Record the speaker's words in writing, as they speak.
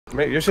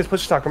Your shit's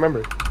push talk.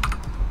 Remember.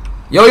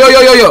 Yo.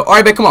 All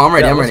right, babe, come on. I'm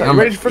ready. I'm ready. I'm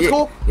ready for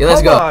school. Yeah,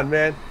 let's go. Come on,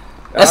 man.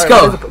 Let's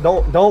go.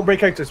 Don't break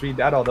character speed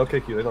at all. They'll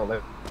kick you. They don't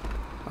let.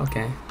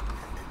 Okay.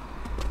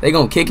 They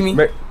gonna kick me?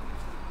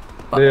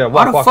 Yeah.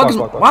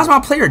 Why is my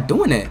player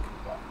doing that?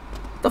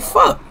 The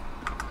fuck?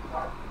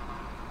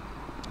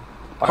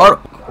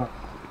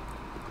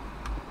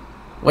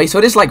 Wait,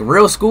 so this like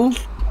real school?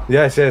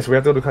 Yes. We have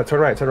to go to class. Turn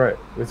right.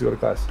 We have to go to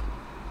class.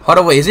 Hold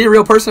on, wait. Is he a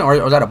real person or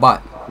is that a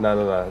bot?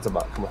 No. It's a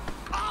bot. Come on.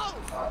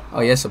 Oh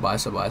yeah, it's a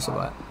bot. All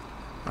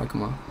right,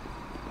 come on.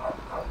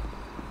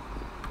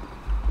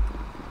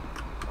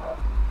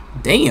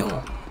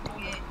 Damn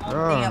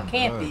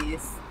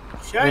campus.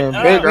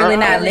 Really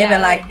not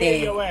living like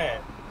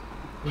that.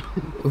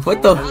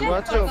 What the?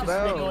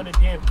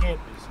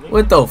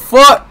 What the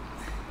fuck?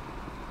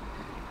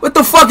 What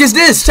the fuck is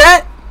this,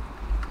 chat?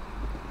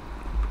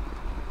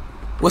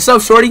 What's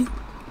up, shorty?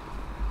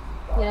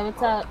 Yeah,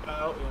 what's up?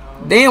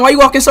 Damn, why you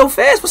walking so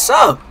fast? What's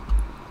up?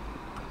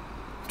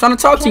 I'm trying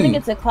to talk to you. I'm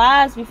trying to get to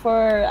class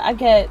before I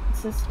get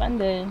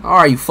suspended. All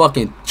right, you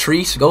fucking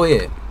Treese. Go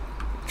ahead.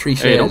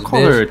 Treese, hey, don't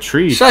call her a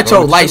Treese. Shut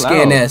your light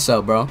skin ass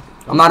up, bro.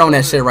 I'm not on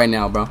that shit right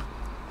now, bro.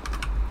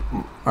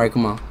 All right,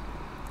 come on.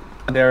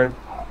 Darren.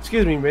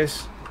 Excuse me,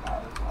 miss.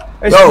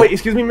 Hey, Yo. Wait,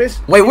 excuse me, miss.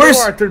 Wait, where's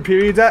our third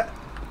period's at?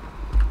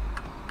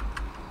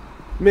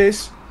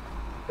 Miss.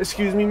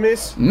 Excuse me,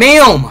 miss.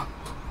 Ma'am.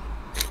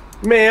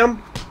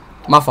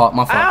 My fault.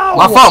 Ow.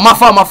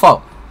 My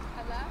fault.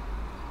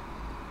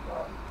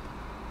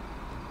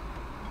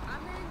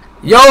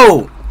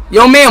 Yo,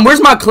 ma'am,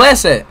 where's my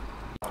class at?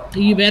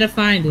 You better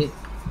find it.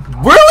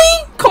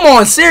 Really? Come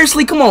on,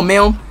 seriously, come on,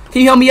 ma'am.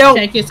 Can you help me out?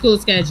 Check your school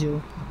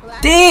schedule.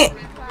 Damn.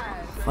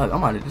 Fuck,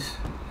 I'm out of this.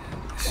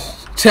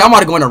 I'm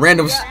about to go in a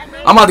random.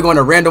 I'm about to go in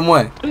a random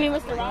one. I mean,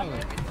 Mr.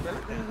 Robert.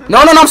 No.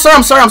 I'm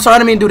sorry. I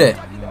didn't mean to do that.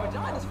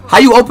 How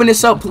you open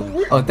this up?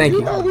 Oh, thank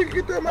you.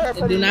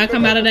 Do not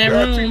come out of that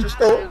room.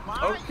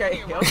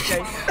 Okay.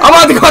 I'm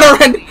about to go to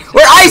random.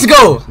 Where Ice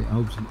go? I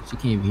hope she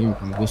can't hear me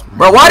from whispering.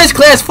 Bro, why this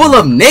class full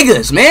of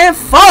niggas, man?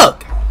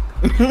 Fuck.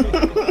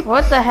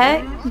 What the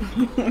heck?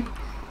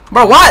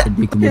 Bro, why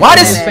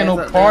this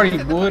party,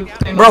 boy?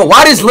 Bro,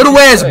 why this little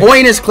ass boy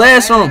in his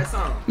classroom?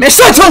 Man,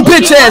 shut your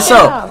bitch ass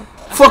up.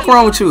 Fuck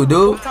wrong with you,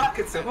 dude?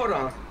 Hold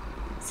on.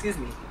 Excuse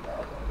me.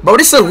 Bro,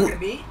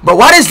 Bro,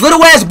 why this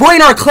little ass boy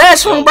in our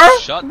classroom, bro?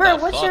 Bro,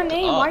 what's your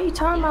name? Why are you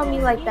talking about me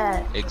like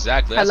that?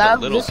 Exactly. That's a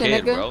little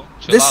kid, bro.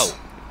 Chill out.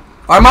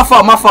 Alright, my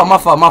fault.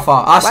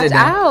 I said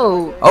that.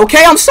 Out.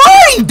 Okay, I'm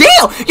sorry.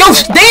 Damn. Yo,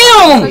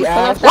 damn.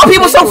 Why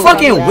people so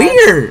fucking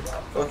weird?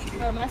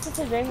 Bro, my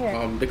sister's right here. I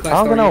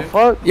don't know.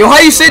 Fuck. Yo, how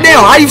you sit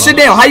down?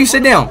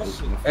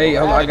 Hey,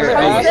 I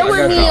got Sit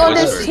with me on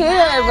this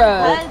chair,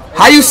 bro.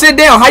 How you sit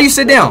down?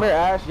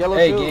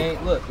 Hey,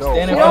 gang, look.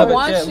 Stand in front of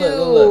a chair.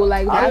 Look.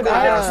 Like,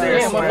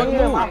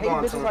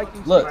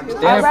 Look, stand in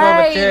front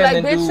of a chair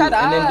and then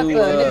do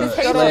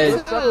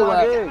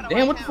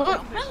damn, what the fuck?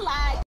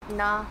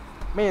 Nah.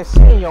 Man,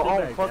 sit in your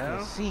own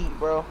fucking seat,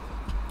 bro.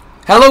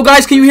 Hello,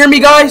 guys. Can you hear me,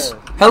 guys?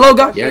 Hello,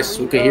 guys. Yes,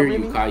 we can hear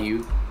you,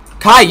 Caillou.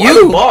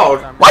 Caillou?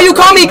 Why you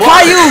call me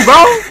Caillou,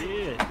 bro?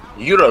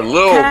 You the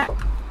little.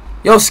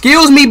 Yo,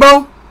 excuse me,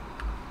 bro.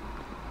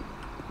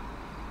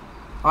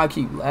 I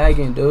keep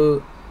lagging,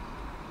 dude.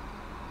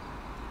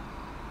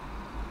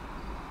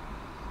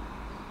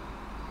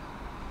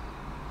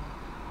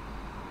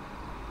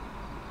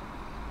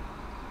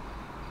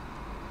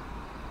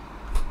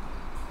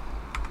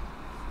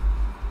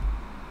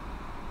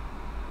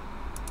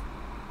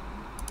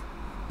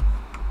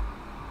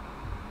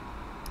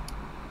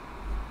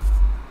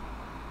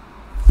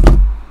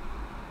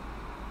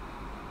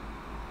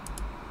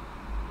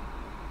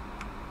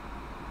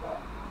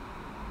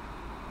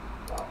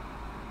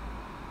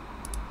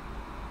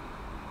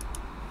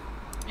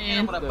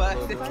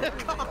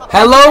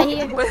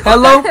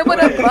 Hello?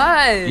 What a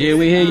buzz. Yeah,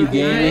 we hear you,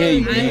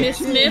 gang. I'm Miss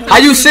Smith. How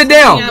you sit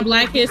down? We got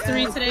Black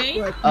History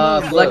today.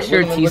 Flex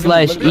your T/E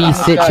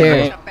sit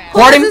chair.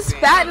 Pardon? This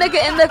fat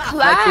nigga in the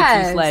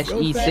class.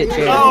 T/E sit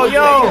chair. Oh,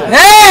 yo.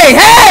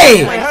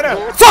 Hey! Wait, hold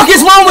up. Fuck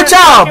is wrong with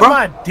y'all, bro?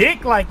 My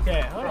dick like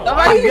that. Hold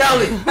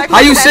on. How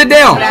you sit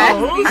down?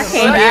 I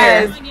can't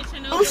hear.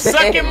 Who's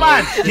sucking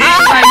my dick?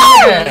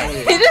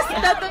 He just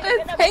stepped on the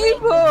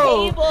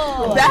table.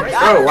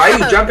 Bro, why are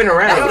you jumping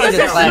around?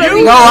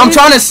 No, I'm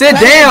trying to sit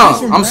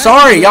down. I'm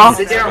sorry, y'all.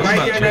 Sit down right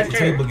there in that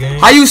chair.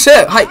 How you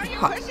sit?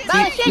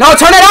 No,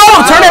 turn it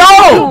off. Turn it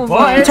off.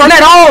 Turn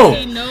that off.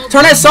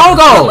 Turn that song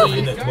off.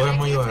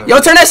 Yo,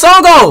 turn that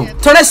song off.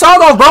 Turn that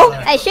song off, bro.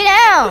 Hey, sit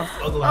down.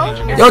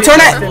 Yo, turn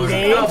that.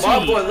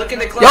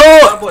 Yo,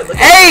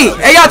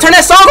 hey, y'all, turn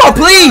that song off,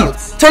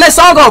 please. Turn that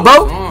song off,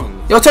 bro.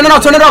 Yo, turn it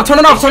off. Turn it off. Turn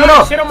it off. Turn it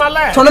off. Shit on my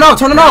lap. Turn it off.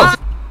 Turn it off.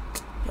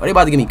 Yo, they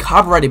about to get me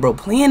copyrighted, bro.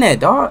 Playing that,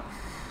 dog.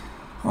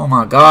 Oh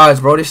my gosh,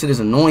 bro. This shit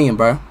is annoying,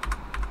 bro.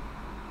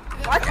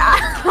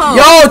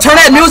 Yo, turn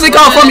that music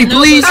off for me,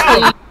 please.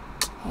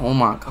 Oh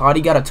my god,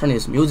 he gotta turn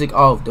his music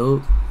off,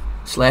 dude.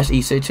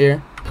 /E sit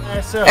chair.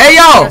 Hey,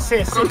 yo.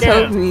 Don't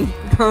tell me.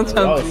 Don't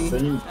tell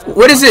me.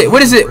 What is it?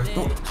 What is it?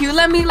 Can you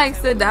let me like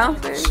sit down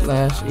first?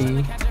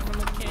 /E.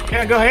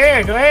 Yeah, go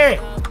ahead, go ahead.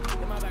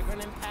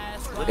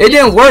 It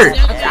didn't work.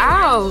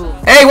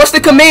 Ow. Hey, what's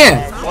the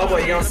command? Oh boy,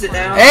 you don't sit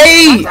down.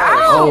 Hey!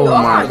 Oh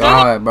my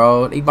god,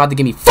 bro. They about to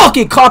give me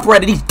fucking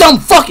copyrighted. These dumb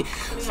fucking.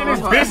 Turn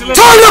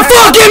the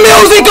fucking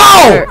music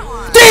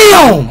on!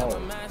 Damn!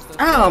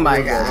 Oh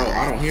my god.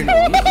 I don't hear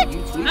no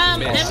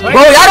music.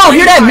 Bro, y'all don't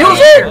hear that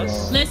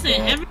music?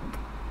 Listen,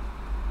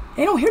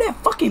 They don't hear that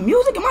fucking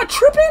music? Am I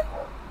tripping?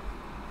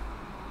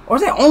 Or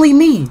is that only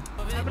me?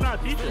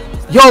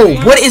 Yo,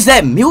 what is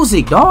that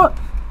music, dog?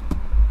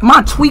 Am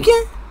I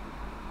tweaking?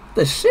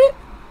 The shit?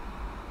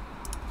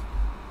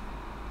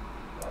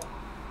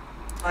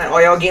 Alright,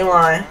 all y'all get in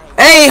line.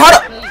 Hey, hold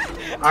up.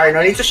 Alright,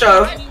 no need to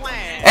show.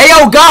 Hey,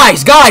 yo,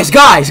 guys.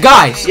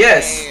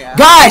 Yes.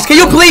 Guys, can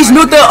you please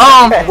mute the,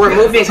 We're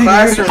moving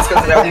classrooms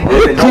because of that. We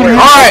moving. Don't worry.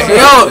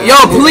 Alright, yo,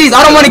 please.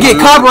 I don't want to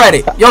get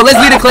copyrighted. Yo, let's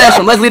leave the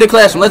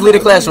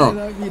classroom.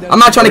 I'm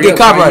not trying to get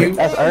copyrighted.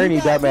 That's Ernie,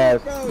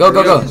 dumbass. Go.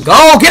 Go,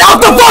 get out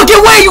the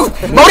fucking way, you.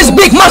 Bro, this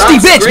big musty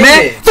bitch,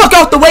 man. Fuck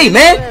out the way,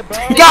 man.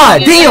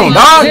 God damn,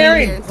 dog.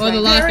 or the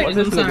lockers,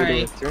 I'm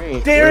sorry.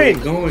 Derek.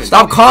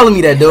 Stop calling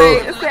me that,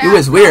 dude. You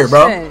is weird,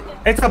 bro.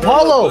 It's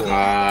Apollo.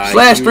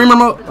 Slash streamer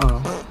mode.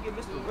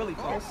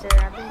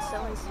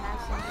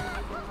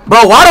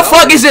 Bro, why the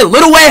fuck is it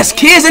little ass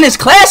kids in this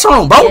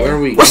classroom, bro?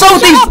 What's up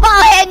with these?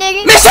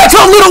 Man, shut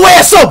your little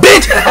ass up,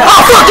 bitch!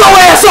 I'll fuck your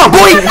ass up,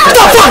 boy!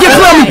 Stop fucking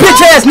playing me,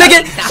 bitch ass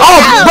nigga! Oh,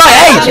 bro,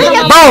 hey,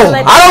 bro,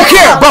 I don't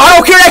care, bro. I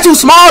don't care that you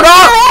small,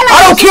 dog. I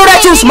don't care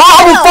that you small.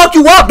 I will fuck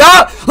you up,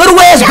 dog. Little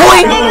ass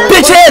boy,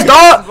 bitch ass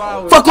dog.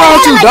 Fuck wrong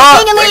with you,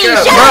 dog?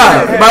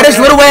 Bro,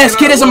 this little ass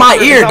kid is in my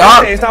ear,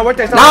 dog.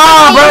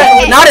 Nah, bro.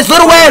 Nah, this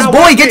little ass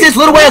boy. Get this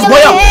little ass boy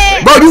up.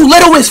 Bro, you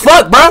little as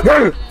fuck,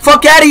 bro.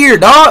 Fuck out of here,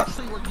 dog.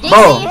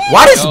 Bro,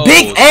 why this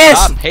big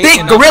ass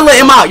thick gorilla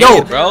in my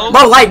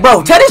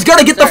bro, tell this girl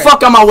to get the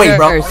fuck out my way,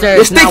 bro.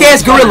 This thick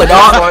ass gorilla,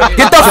 dog.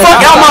 Get the fuck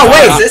out my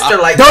way.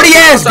 Dirty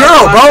ass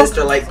girl, bro.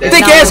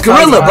 Thick ass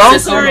gorilla, bro.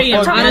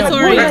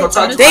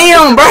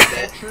 Damn, bro.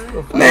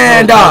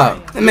 Man,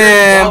 dog.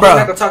 Man, bro. I'm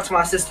not gonna talk to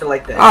my sister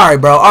like that. All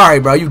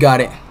right, bro. You got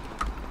it.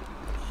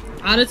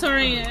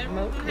 Auditorium,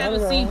 have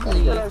a seat,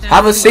 please.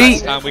 Have a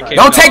seat.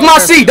 Don't take my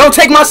seat. Don't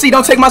take my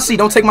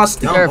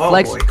seat. Sir,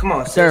 flex. Come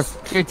on, Sir,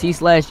 your T/E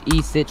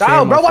sit chair.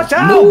 Down, bro. Watch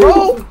out,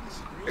 bro.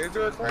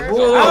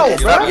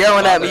 Stop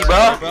yelling at me,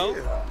 bro.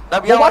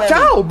 Stop yelling Watch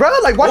out, bro.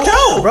 Like, watch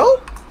out,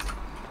 bro.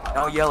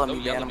 Don't yell at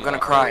me, man. I'm gonna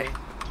cry.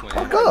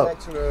 Fuck up.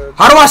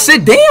 How do I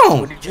sit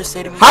down?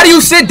 How do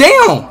you sit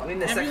down?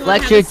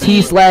 Flex your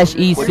T/E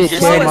sit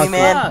chair.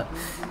 Man.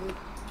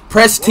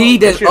 Press T.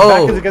 Flex That your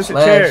back is against the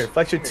chair.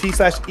 Flex your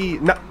T/E.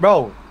 No,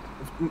 bro.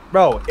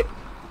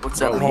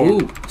 What's up, Ooh,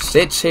 man?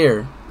 sit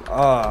chair.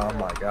 Oh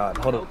my god.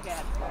 Hold up.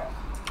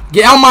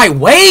 Get out my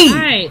way.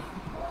 Alright.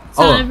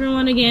 So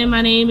everyone again,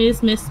 my name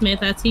is Miss Smith.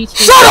 I teach.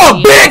 Shut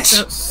up,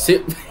 bitch!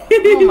 Sit.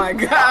 Oh my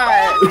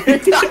god.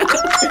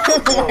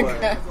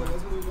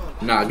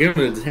 Nah, give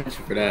him the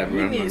attention for that,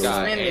 bro. He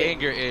got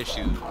anger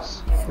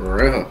issues. For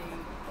real.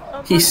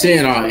 He's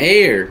sitting on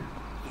air.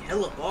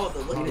 Hella bald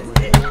though. Look at his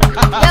head.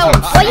 Yo,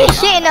 what you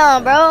shitting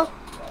on, bro?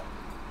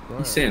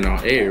 He's sitting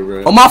on air,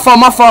 bro. Oh, my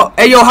fault.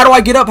 Hey, yo, how do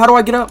I get up?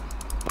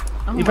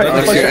 You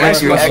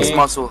press Your X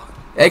muscle.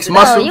 X Bro,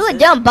 muscle. you a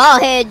dumb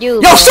bald head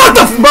dude. Yo, shut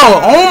the bro.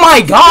 Oh my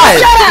god.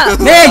 Shut up.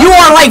 Man, you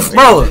are like,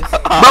 bro.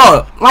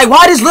 Like,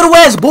 why this little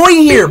ass boy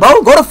in here,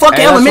 bro? Go to fucking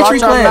elementary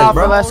class,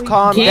 bro. Let's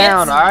calm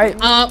down, alright?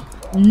 Up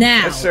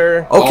now. Yes,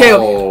 sir. Okay,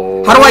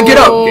 how do I get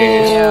up?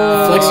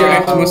 Flex your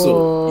X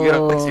muscle. You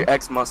gotta flex your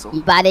X muscle.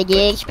 You about to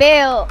get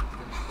expelled.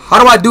 How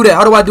do I do that?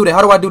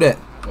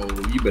 Oh,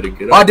 you better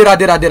get Oh, up. I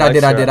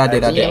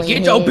did.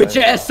 Get your bitch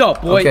ass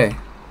up, boy. Okay.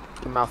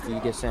 Your mouth before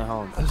you get sent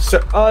home.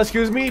 Sir,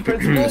 excuse me,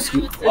 principal.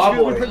 Excuse me,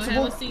 Have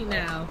principal. a seat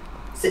now.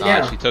 Sit Nah,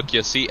 down. she took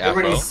your seat,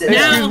 Everybody Afro. sit.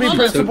 Now, Excuse me, hold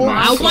principal. on.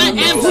 I want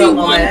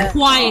everyone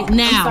quiet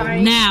now.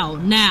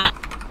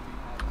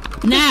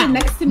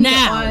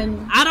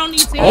 I don't need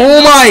to.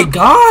 Oh my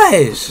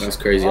gosh. That's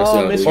crazy. That's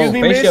how it is. Excuse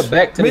me, Face your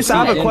back miss. to the Miss, I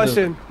have a seat.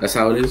 question. That's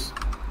how it is.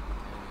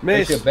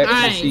 Miss.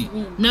 Alright.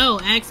 No,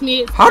 ask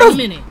me it How for a do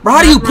minute. bro?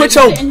 How do you put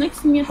your?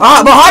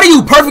 But how do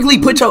you perfectly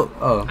put your?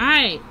 Oh.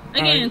 Alright.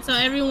 Again, so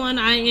everyone,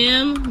 I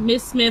am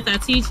Miss Smith. I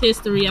teach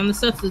history. I'm the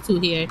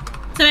substitute here.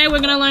 Today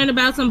we're gonna learn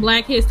about some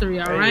Black history.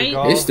 All right.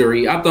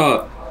 History. I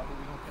thought.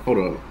 Hold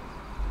on.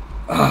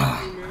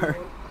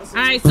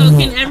 Alright. So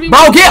can everyone?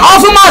 Bro, get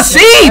off of my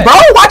seat, bro.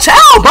 Watch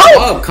out,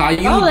 bro. Up,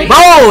 Caillou.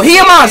 Bro, he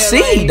in my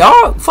seat,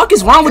 dog. Fuck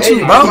is wrong with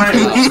you, bro?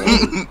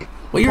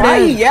 What you Why are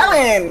you doing?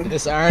 yelling?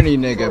 This Ernie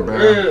nigga, bro.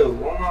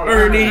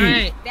 Ernie.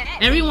 Alright.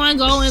 Everyone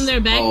go in their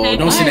backpack. Oh,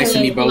 don't sit next to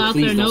me, bro. Pull out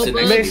Please their don't sit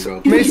next to me,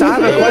 notebooks. bro. Miss, I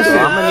have a question.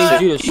 I'm gonna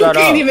need you to shut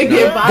up. Can't even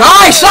get by.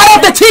 Guys, shut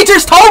up. The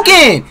teacher's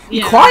talking. Be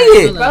Yeah, quiet.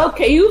 chill out.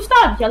 Bro, can you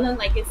stop yelling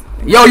like it's...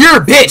 Yo, you're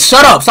a bitch.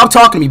 Shut up. Stop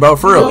talking to me, bro.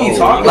 For real.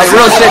 Like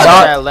real shit,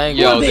 dog.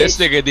 Yo, this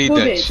nigga need Who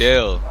to bitch?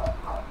 chill.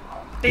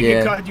 Think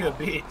Yeah. he called you a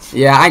bitch.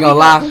 Yeah, I ain't gonna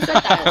lie.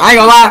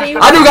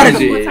 I do gotta.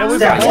 It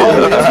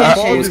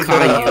was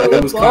Caillou.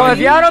 It was Bro, if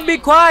Caillou. y'all don't be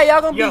quiet,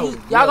 y'all gonna be Yo,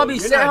 y'all gonna be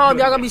you're sitting not home. doing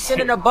Y'all gonna be this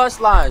sitting in shit. the bus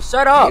line.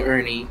 Shut up. Hey,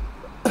 Ernie.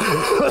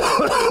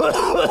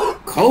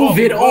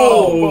 COVID.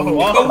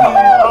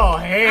 Oh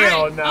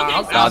hell no.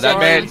 Nah,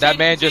 that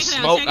man just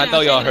smoked. I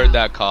know y'all heard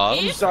that cough.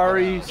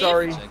 Sorry.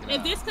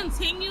 If this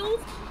continues,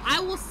 I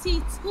will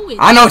see to it.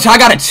 I know, I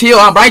gotta chill.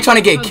 I'm right trying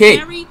to get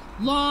kicked. Very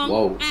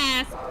long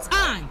ass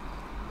time.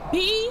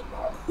 Be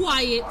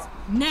quiet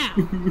now.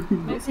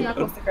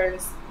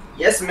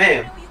 Yes,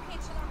 ma'am.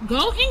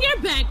 Go in your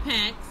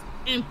backpacks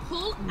and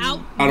pull out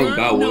I don't your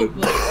got one.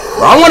 notebook. Bro,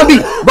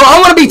 I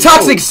wanna be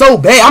toxic so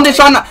bad. I'm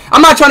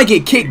not trying to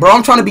get kicked, bro.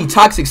 I'm trying to be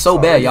toxic so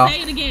bad, y'all.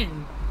 Say it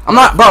again. I'm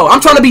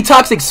trying to be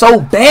toxic so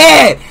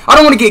bad. I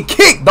don't want to get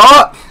kicked,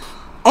 dog.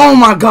 Oh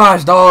my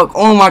gosh, dog.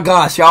 Oh my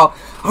gosh, y'all.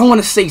 I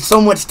want to say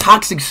so much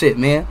toxic shit,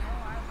 man.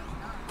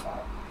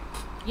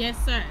 Yes,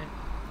 sir.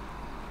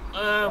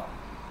 The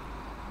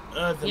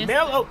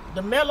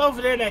male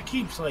over there that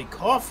keeps like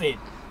coughing.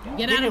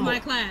 Get out of my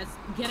class.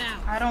 Get out.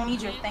 I don't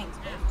need your thanks,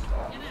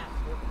 bitch. Get out.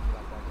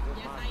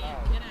 Yes, I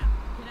am. Get out.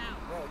 Get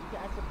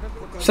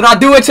out. Should I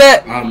do it,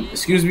 chat?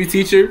 Excuse me,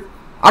 teacher.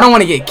 I don't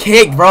want to get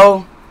kicked,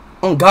 bro.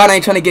 Oh God, I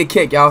ain't trying to get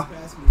kicked, y'all.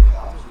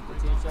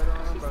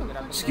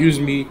 Excuse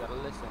me.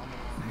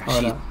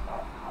 Hold up.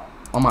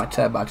 Oh, my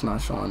chat box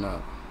not showing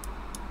up.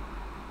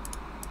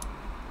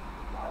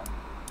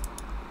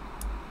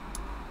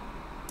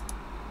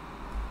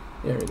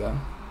 There we go.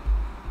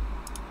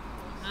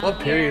 What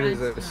period is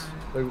this?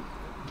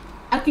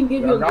 I can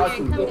give you a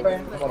good paper.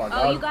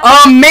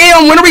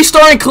 Ma'am, when are we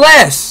starting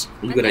class?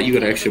 You got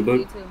an extra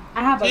book?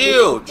 I have a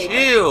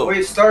Chill.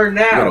 Wait, start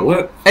now. You got a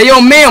what? Hey,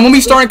 yo, ma'am, when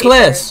we starting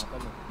class?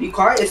 Be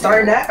quiet. It's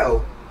starting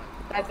now.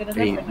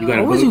 Hey, you got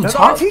a What was you book? Does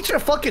our talking? teacher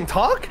fucking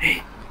talk?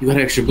 You got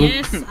an extra book?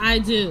 Yes, I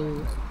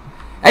do.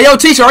 Hey, yo,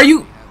 teacher, are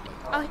you?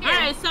 All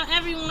right, so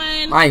everyone,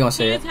 I ain't gonna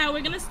say here's it. how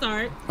we're gonna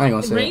start. I ain't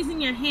gonna say it.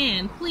 Raising your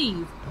hand,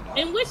 please.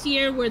 In which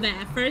year were the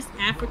first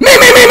African?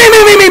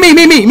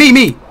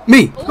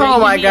 Me. Oh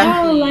my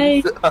god.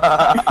 like,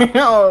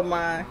 Oh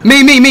my.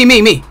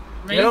 Me.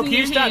 Raising can you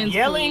your stop hands,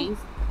 yelling? please.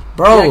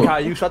 Bro. Yeah, Kai,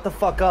 you shut the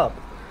fuck up.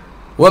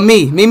 What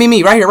me?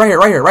 Right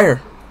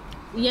here.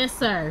 Yes,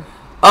 sir.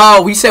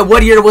 Oh, we said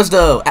what year was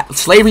the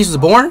slavery was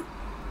born?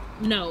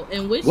 No.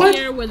 In which What?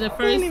 year were the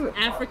first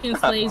African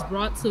slaves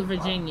brought to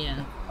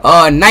Virginia?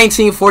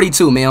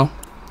 1942, man.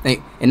 In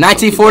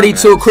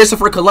 1942,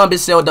 Christopher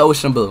Columbus sailed the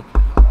ocean blue.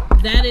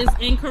 That is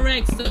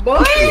incorrect. So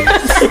Somebody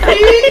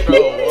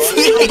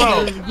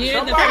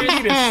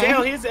need to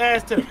sail his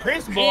ass to the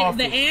principal office.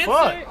 the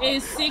answer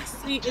is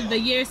the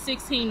year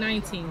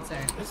 1619, sir.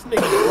 This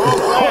nigga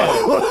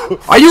wrong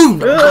class. Are you?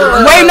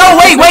 Wait. No,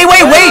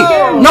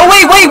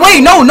 wait.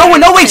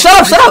 No, wait.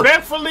 Shut up.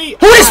 Respectfully,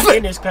 Who I'm not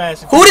in this? this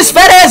class. Who this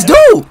fat ass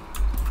dude?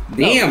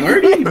 Damn,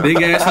 Ernie,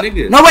 big ass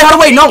nigga. No, wait. How to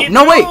wait? No,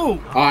 wait.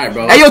 Alright,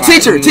 bro. Hey, yo, Alright,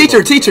 teacher.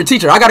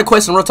 I got a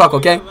question. Real talk,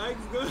 okay?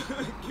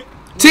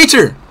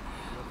 Teacher.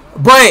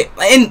 But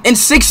in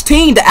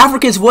 16, the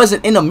Africans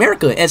wasn't in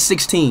America at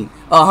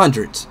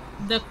 1600s.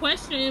 The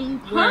question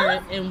were,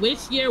 in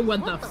which year were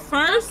the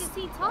first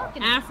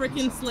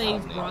African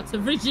slaves brought to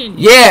Virginia?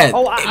 Yeah. And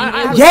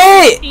it was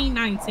Yeah.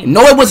 1619.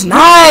 No, it was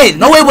not.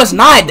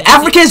 The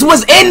Africans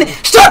was in.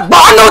 Shut. Bro,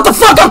 I know what the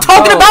fuck I'm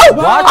talking about.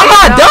 I'm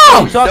not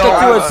dumb. Talking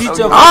to a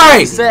teacher. All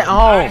right. Sit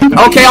home.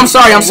 Okay, I'm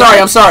sorry. Watch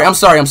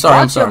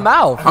your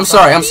mouth. I'm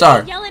sorry.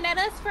 yelling at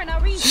us for no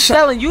reason. She's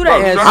telling you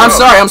that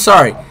answer.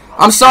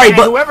 I'm sorry, Hey,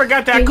 but whoever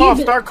got that cough,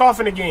 start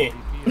coughing again.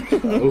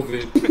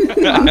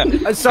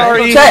 COVID.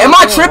 Sorry. Chat, am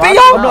I tripping,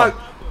 yo? I'm not.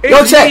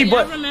 Yo, chat.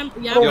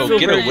 Yo,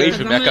 get away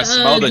from me. I can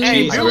smell the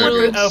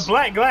cheeseburgers.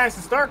 Black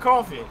glasses, start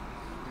coughing.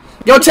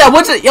 Yo, chat,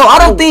 what's it? Yo, I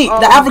don't think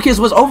the Africans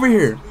was over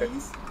here.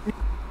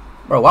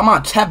 Bro, why my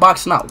chat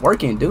box not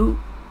working, dude?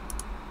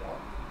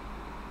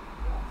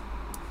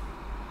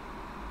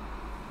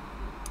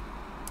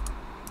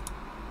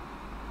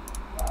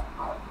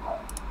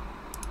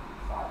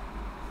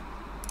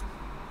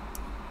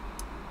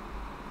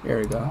 There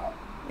we go.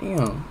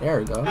 Damn, there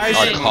we go.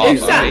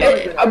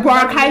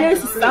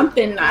 Bronchitis is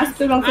something. I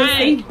still don't feel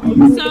safe.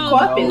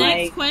 So,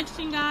 next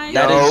question, guys.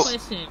 Next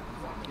question.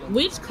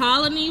 Which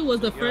colony was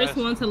the first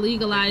one to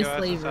legalize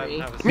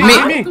slavery?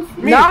 Me.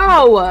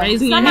 No.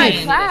 Raising your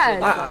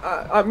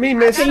hand. Me,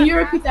 miss. Can you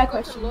repeat that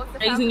question?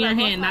 Raising your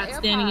hand, not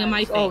standing in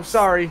my face. Oh,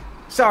 sorry,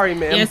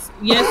 ma'am.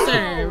 Yes,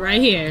 sir.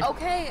 Right here.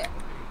 Okay.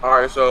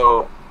 Alright,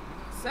 so.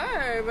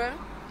 Sir.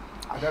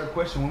 I got a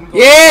question.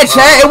 Yeah,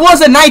 chat, it was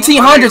the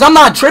 1900s. I'm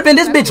not tripping.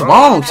 This bitch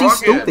wrong. She's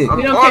stupid.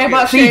 We don't care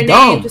about She your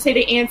dumb. name. Just say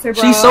the answer,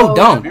 bro. She's so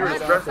dumb.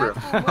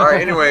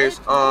 Alright, anyways,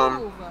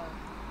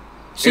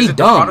 She's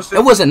dumb.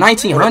 It was the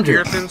 1900s.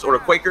 Puritans or the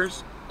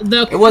Quakers?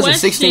 It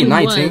wasn't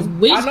 1619.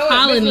 Which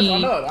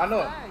colony? I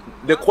know.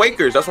 The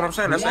Quakers, that's what I'm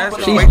saying. That's the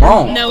answer. She's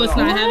wrong. No, it's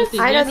not. Have a seat.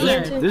 Yes,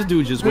 sir. This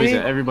dude just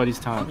wasted everybody's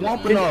time.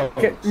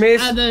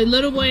 Miss. The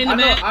little boy in the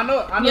back. I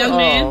know. Young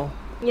man.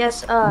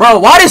 Yes, Bro,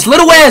 why this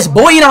little ass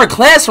boy in our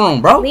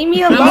classroom, bro? Leave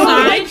me I'm alone.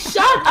 sorry.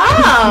 Shut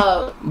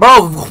up.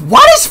 Bro,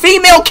 why this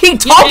female keep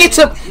talking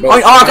to?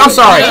 Oh, I'm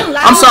sorry. Hey.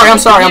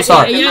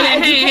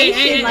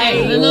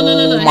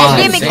 Oh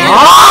my Look.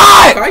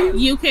 God.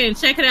 You can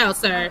check it out,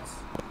 sir.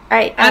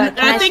 Alright,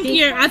 I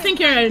think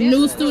you're a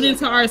new student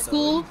to our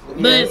school,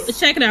 but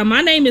check it out.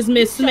 My name is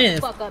Miss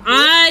Smith.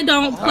 I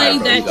don't play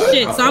that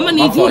shit, so I'm gonna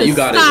need you to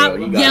stop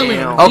yelling.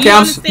 Okay,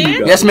 I'm.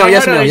 Yes, ma'am.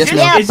 Yes, ma'am. Yes,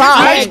 ma'am.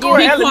 High school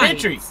or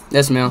elementary?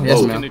 Yes, ma'am.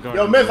 Yes, ma'am.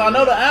 Yo, miss, I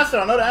know the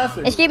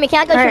answer. Excuse me,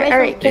 can I go to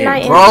Alright, can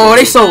I Bro,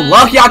 they so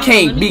lucky I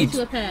can't be.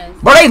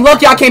 Bro, they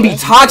lucky I can't be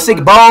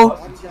toxic, bro.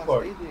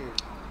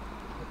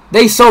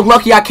 They so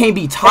lucky I can't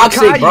be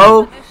toxic,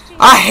 bro.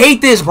 I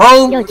hate this,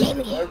 bro.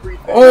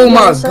 Oh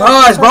my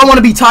gosh, bro. I want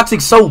to be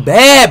toxic so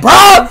bad,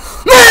 bro.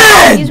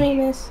 Man! Excuse me,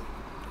 miss.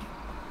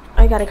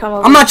 I gotta come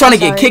over. I'm not trying to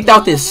get kicked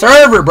out this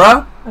server,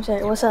 bro. I'm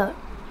sorry, what's up?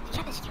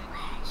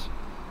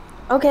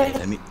 Okay.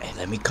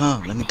 Let me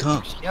come.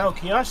 Yo,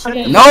 can y'all shut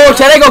No,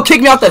 Chad, they gonna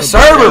kick me out the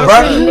server,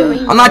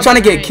 bro. I'm not trying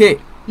to get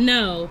kicked.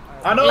 No.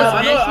 I know. You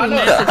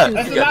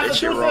got that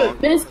shit wrong.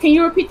 Miss, can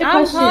you repeat the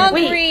question?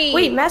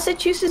 Wait,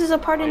 Massachusetts is a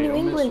part of New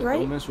England,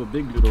 right?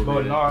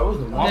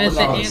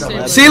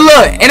 See,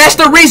 look, and that's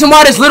the reason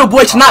why this little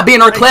boy should not be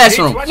in our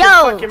classroom.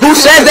 Yo. Who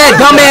says that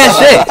dumbass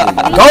shit?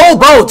 Go,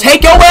 bro,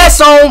 take your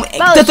ass home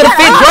to the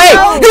 5th grade.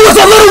 You was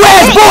a little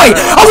ass boy.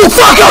 I will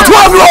fuck your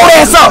 12-year-old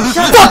ass up.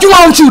 Fuck you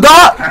on you,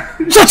 dog.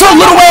 Shut your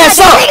little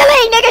ass up.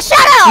 Nigga, shut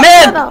up.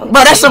 Man,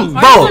 bro, that's some,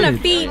 bro. Are you gonna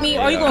feed me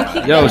or are you gonna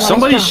kick me? Yo,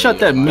 somebody shut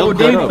that milk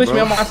up, bro.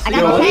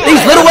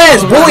 These little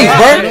ass boys,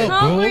 bro. I'm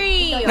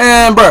hungry.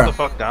 Man, bro.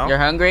 You're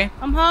hungry?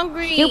 I'm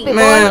hungry.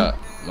 Man.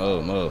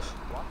 Move.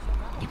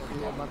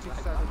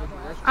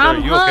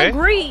 I'm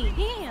hungry.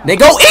 Damn. They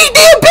go eat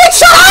them, bitch.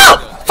 Shut up.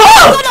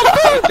 Fuck.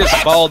 Get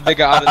this bald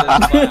nigga out of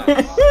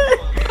this.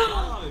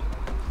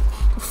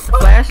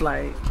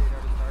 Flashlight.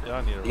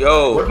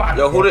 Yo,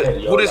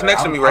 who this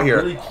next to me right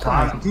here? Yo,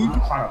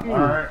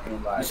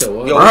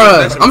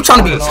 I'm trying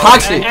to be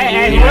toxic.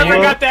 Hey, whoever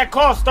got that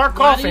cough, start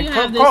coughing.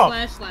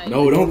 Cough.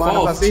 No, don't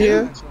cough.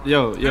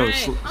 Yo,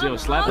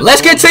 slap it.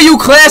 Let's continue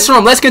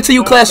classroom. Let's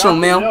continue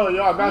classroom, ma'am.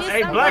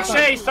 Hey, Black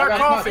Shade, start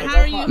coughing. How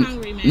are you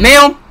hungry,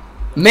 man?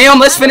 Ma'am,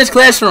 let's finish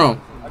classroom.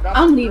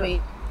 I'm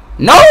leaving.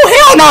 No,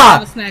 hell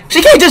nah.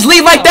 She can't just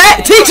leave like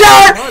that.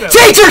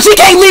 Teacher, she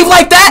can't leave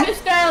like that.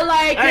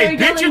 Hey,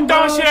 bitch, you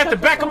throwing shit at the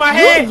back of my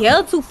head. You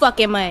yell too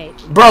fucking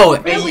much.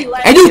 Bro,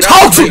 and you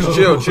talk to.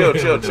 Chill.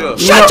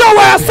 Shut your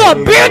ass up,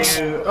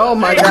 bitch. Oh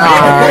my god.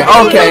 Alright,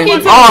 okay.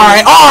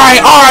 Alright.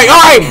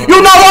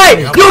 You know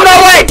what? I'm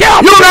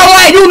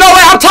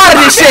tired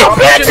of this shit.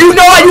 You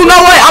know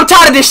what? I'm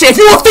tired of this shit. If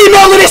you a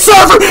female in this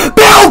server,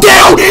 bow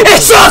down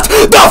and shut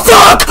the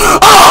fuck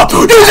up.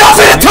 You not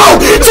finna talk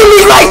to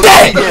me like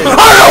that. I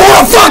don't know who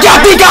the fuck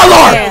y'all think I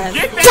are.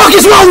 Fuck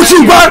is wrong with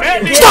you, bro?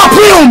 Stop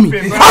playing with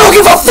me. I don't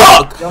give a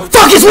fuck.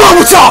 Fuck is wrong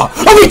with y'all?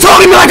 Don't be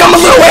talking to me like I'm a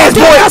little ass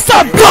boy.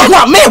 Fuck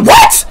what, man?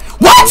 What?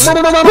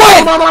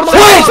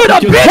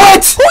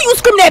 Who you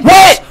screaming at?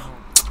 What?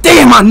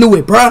 Damn, I knew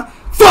it, bro.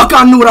 Fuck,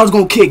 I knew it. I was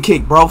gonna get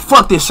kicked, bro.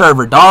 Fuck this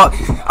server, dog.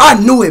 I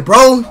knew it,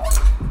 bro.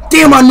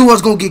 Damn, I knew I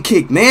was gonna get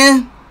kicked,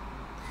 man.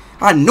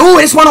 I knew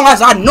it. It's one of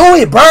us. I knew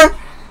it, bro.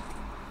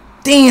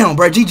 Damn,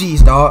 bro.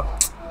 GG's, dog.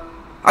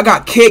 I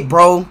got kicked,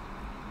 bro.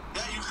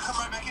 Yeah, you can come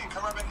right back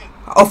in.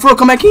 Oh, for real,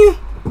 come back in? Yeah,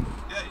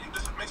 you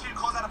just make sure you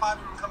close out of 5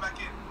 and come back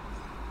in.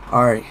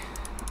 Alright.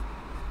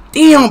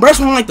 Damn, bro. That's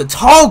why I don't like to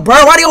talk,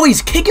 bro. Why they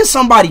always kicking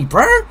somebody,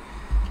 bro?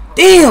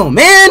 Damn,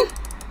 man.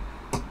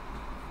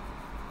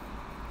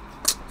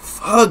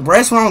 Fuck, bro.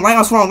 That's why I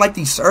don't like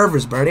these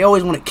servers, bro. They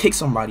always want to kick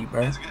somebody,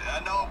 bro. I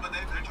know, but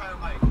they're trying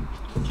to, like,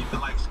 keep it,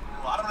 like,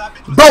 school. I don't know that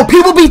bitch. Bro,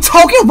 people be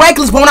talking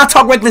reckless, but when I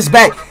talk reckless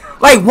back,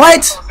 like,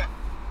 what?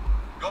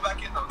 Go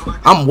back in, though. Go back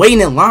in. I'm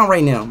waiting in line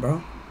right now,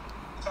 bro.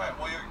 It's alright.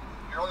 Well, you're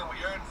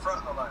in front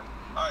of the line.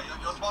 Alright,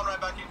 you'll spawn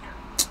right back in here.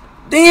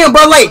 Damn,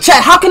 bro. Like,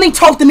 chat, how can they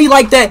talk to me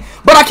like that,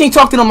 but I can't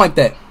talk to them like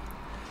that?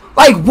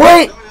 Like,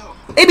 what?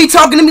 They be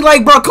talking to me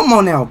like, bro, come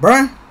on now,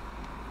 bro.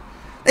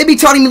 They be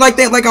talking to me like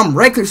that, like I'm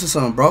reckless or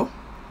something, bro.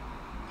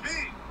 Me?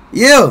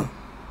 Yeah. Your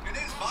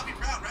name's Bobby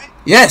Brown, right?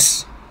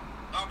 Yes.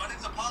 My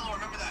name's Apollo,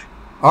 remember that.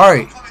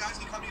 Alright.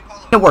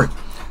 It worked.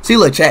 See,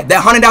 look, chat,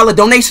 that $100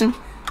 donation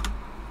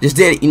just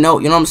did it. You know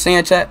what I'm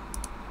saying, chat?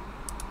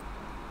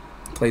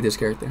 Play this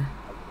character.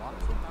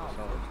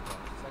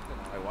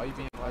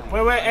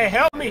 Wait, hey,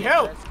 help me.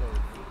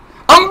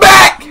 I'm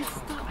back!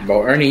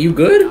 Bro, Ernie, you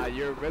good?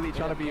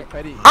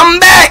 I'm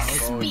back!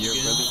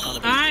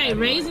 Alright,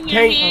 raising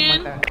your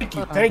hand.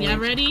 Thank Y'all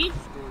you. ready?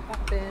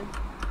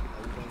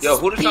 Yo,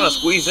 who just trying to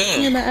squeeze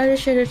in? Are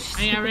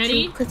y'all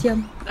ready?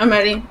 I'm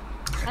ready.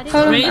 Hold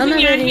on, I'm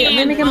not ready.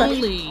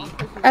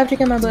 I have to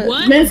get my butt.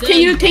 What Miss, can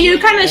you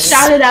kind of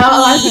shout it out? A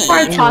lot of people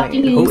are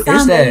talking and Who you is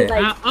sound that?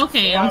 like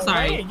Okay, I'm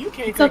sorry.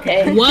 it's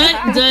okay.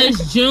 What does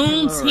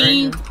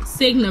Juneteenth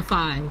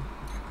signify?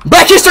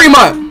 Black History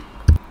Month!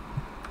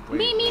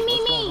 Me.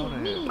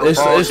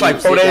 It's like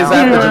 4 days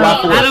after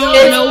July 4th. I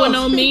don't know what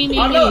no me means.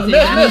 I'm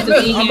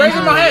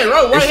raising my hand,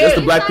 right It's here.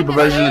 the black people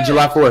version of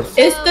July 4th.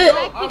 It's the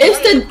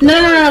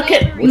no.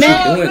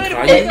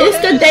 It's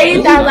the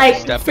day that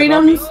like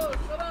freedoms.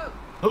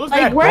 Who's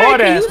Like, that where broad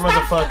can ass you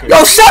stop- motherfucker?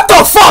 Yo, shut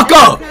the fuck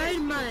up!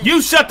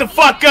 You shut the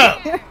fuck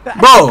up!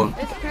 Bro,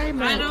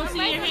 I don't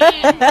see your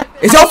hand.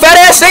 is your fat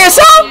ass saying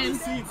something?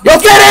 Yo,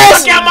 fat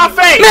ass! Fuck out my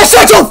face! Man,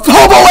 shut your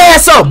hobo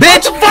ass up,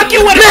 bitch! Fuck you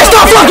with Man,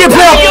 stop fucking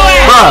playing!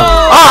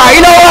 Alright,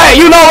 you know what?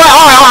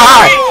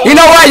 Alright. You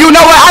know what?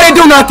 I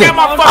didn't do nothing.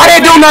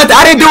 Alright,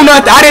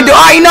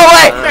 you know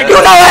what?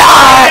 Alright.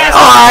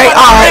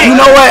 You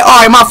know what?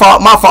 Alright, my fault.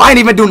 I ain't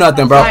even do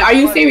nothing, bro. Are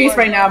you serious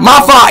right now?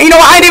 My fault. You know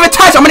what? I ain't even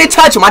touch him. I didn't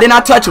touch him. I did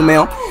not touch him,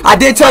 man. I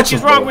did touch him.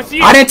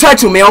 I didn't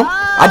touch him, man.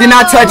 I did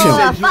not touch him.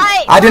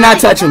 I did not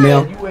touch him,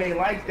 man.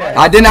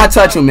 I did not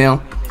touch him, man.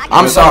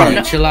 I'm sorry.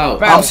 Chill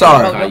out. I'm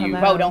sorry.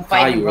 Bro, don't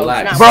fight him,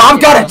 relax. Bro, I'm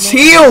gotta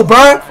chill,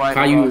 bro.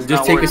 Caillou,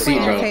 just take a seat,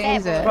 bro.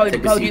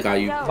 Take a seat,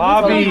 Caillou.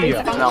 Bobby.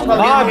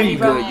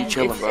 Good, you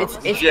chilling, bro.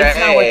 It's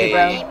not worth it,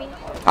 bro.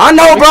 I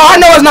know, bro. I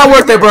know it's not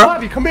worth it, bro.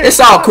 It's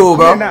all cool,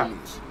 bro.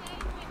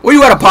 Where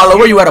you at, Apollo?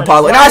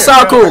 Nah, it's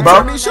all cool,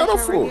 bro.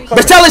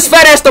 But tell his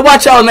fat ass to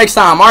watch y'all next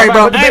time, alright,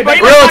 bro?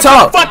 Real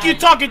talk. Fuck you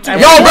talking to?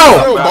 Yo,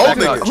 bro.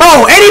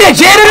 Bro, ain't he the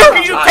janitor?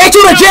 Ain't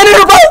you the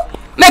janitor, bro?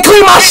 Man,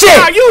 clean my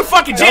shit. You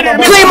fucking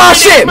janitor. Clean my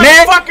shit,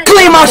 man.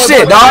 Clean my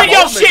shit, dog.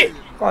 Your shit.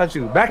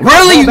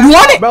 Really? You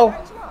want it? No,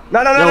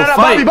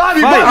 Bobby.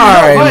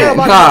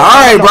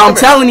 Alright, bro. I'm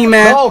telling you,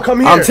 man.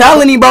 I'm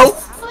telling you, bro.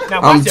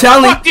 I'm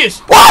telling you. Man,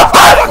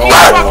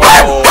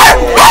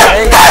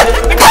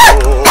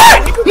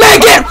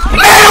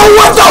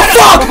 what the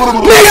fuck?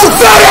 Man, you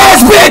fat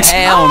ass bitch.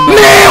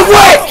 Man,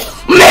 what?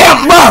 Man,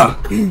 bro.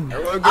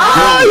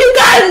 Oh, you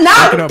got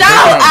knocked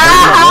out.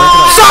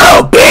 Shut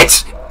up,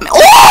 bitch.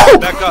 Oh!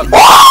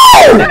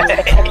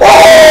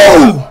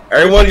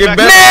 Everyone get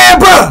back. Man,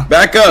 bro.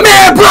 Back up.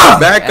 Man, bro.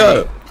 Back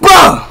up.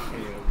 Bro,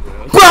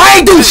 I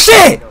ain't do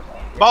shit.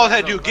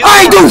 Ballhead, dude.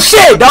 I ain't do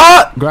shit,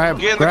 dog. Grab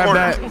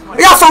that.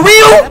 Y'all for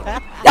real?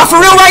 Y'all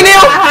for real right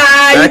now?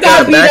 Back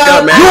up, man. Back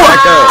up.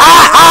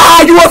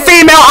 You a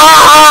female.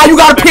 You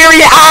got a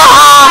period.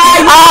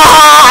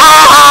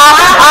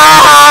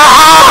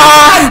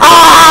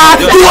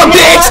 You a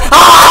bitch.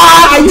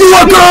 You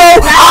a girl.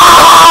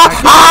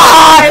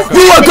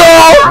 You a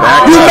girl.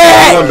 You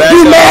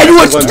mad. You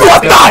a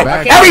thought.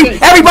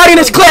 Everybody in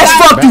this class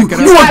fuck you.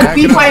 You a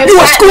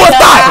school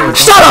thought.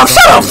 Shut up,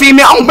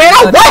 female. Oh man,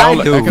 what,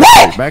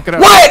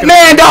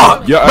 man,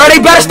 dog? Bro, they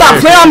better stop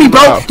playing on me,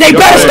 bro. They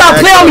better stop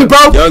playing on me,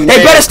 bro.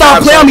 They better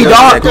stop playing on me,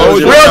 dog.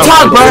 Real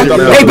talk, bro.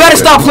 They better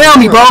stop playing on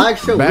me, bro.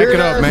 Back it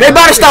up, man. They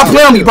better stop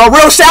playing on me, bro.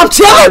 Real shit. I'm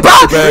chilling,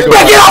 bro.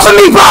 Bro, get off of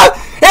me, bro.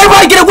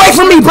 Everybody get away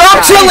from me, bro.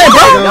 I'm chilling,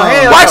 bro.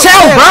 Watch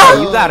out,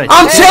 bro.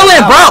 I'm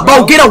chilling, bro.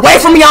 Bro, get away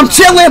from me. I'm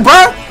chilling,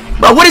 bro.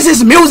 Bro, what is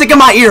this music in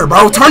my ear,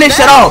 bro? Turn this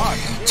shit off.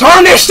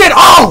 Turn this shit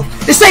off.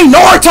 This ain't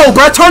Naruto,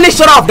 bro. Turn this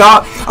shit off,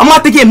 dog. I'm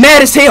about to get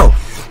mad as hell.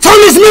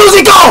 Turn this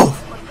music off.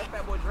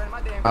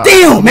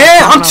 Damn,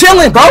 man, I'm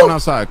chilling, bro.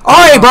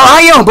 Alright, bro,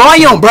 I am, bro.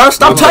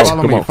 Stop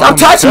touching me, dog.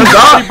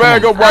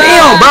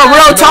 Damn, bro,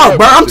 real talk,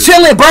 bro. I'm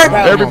chilling, bro.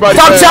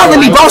 Stop telling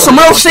me, bro, some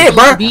real shit,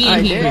 bro.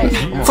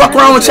 Fuck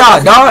wrong with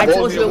y'all, dog.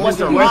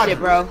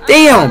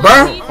 Damn,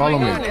 bro. Follow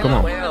me. Come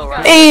on.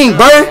 Dang,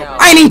 bro.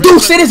 I ain't even do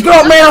shit. This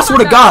girl, man, I swear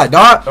to God,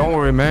 dog. Don't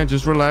worry, man.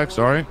 Just relax,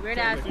 alright?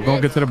 We're gonna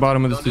get to the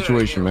bottom of the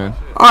situation, man.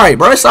 Alright,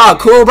 bro, it's all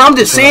cool, bro. I'm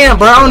just saying,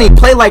 bro. I don't even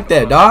play like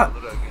that, dog.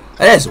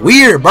 That's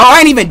weird, bro. I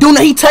ain't even do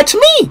nothing. He touched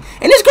me.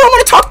 And this girl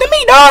want to talk to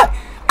me, dog.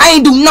 I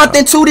ain't do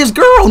nothing to this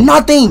girl.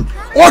 Nothing.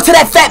 Or to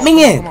that fat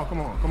man.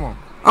 Come on.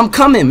 I'm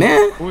coming,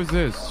 man. Who is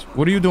this?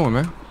 What are you doing,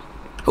 man?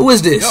 Who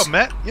is this? Yo,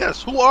 Matt.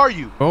 Yes, who are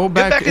you? Go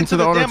back into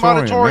the damn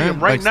auditorium,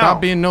 man. right now.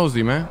 Stop being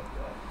nosy, man.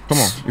 Come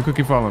on. You could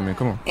keep following me.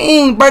 Come on.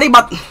 Birdie,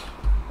 Come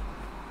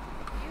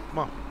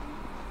on.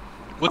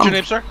 What's your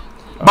name, sir?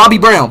 Bobby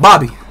Brown.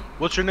 Bobby.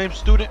 What's your name,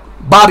 student?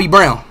 Bobby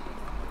Brown.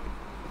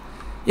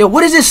 Yo,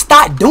 what is this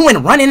stop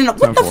doing? Running in the...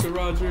 What the...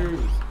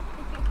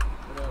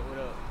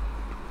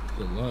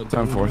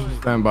 Time for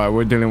stand by.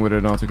 We're dealing with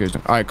an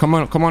altercation. All right, come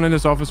on in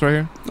this office right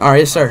here. All right,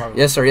 yes, sir.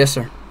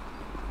 All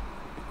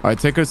right,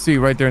 take a seat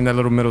right there in that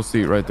little middle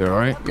seat right there. All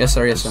right. Yes,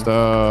 sir.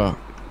 Yeah.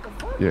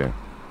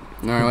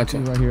 All right, watch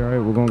right here. All right,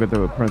 we're gonna get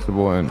the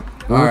principal and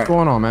what's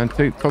going on, man?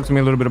 Talk to me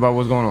a little bit about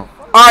what's going on.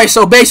 All right,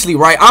 so basically,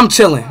 right, I'm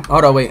chilling.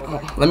 Hold on, wait.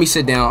 Let me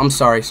sit down. I'm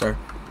sorry, sir.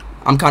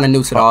 I'm kind of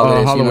new to all of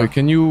this. Holloway,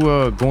 can you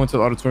go into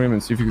the auditorium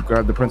and see if you could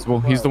grab the principal?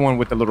 He's the one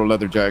with the little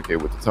leather jacket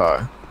with the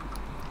tie.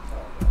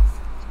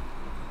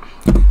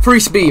 Free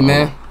speed,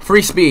 man.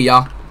 Free speed,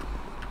 y'all.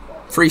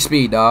 Free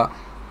speed, dog.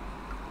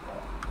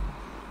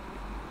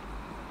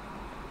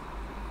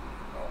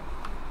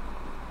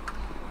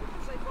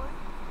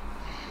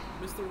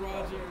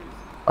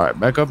 All right,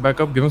 back up.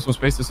 Give him some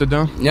space to sit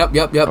down. Yep.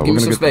 Give me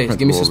some space.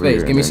 Give me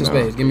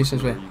some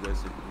space.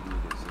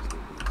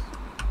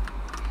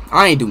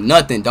 I ain't do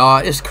nothing,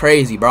 dog. It's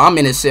crazy, bro. I'm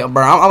in this cell,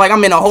 bro.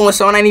 I'm in a hole in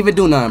cell and I ain't even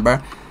do nothing, bro.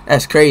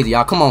 That's crazy,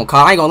 y'all. Come on,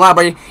 Kyle. I ain't gonna lie,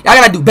 bro. Y'all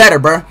gotta do better,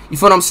 bro. You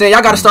feel what I'm saying?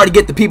 Y'all gotta start to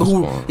get the people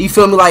who, you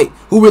feel me, like,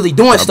 who really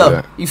doing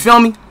stuff. You feel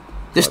me?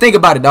 Just think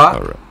about it, dog.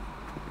 All right.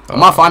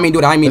 My fault. I mean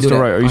do that. I mean do that.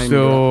 Right. Are you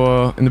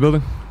still in the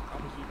building?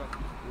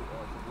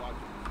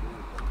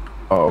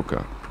 Oh,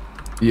 okay.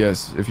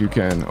 Yes, if you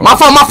can. My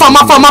fault.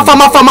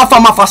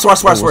 I swear.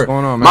 What's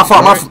going on, man? My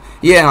fault.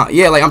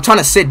 Yeah. Like I'm trying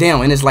to sit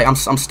down and it's like I'm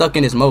stuck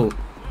in this mode.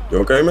 You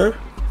okay, man?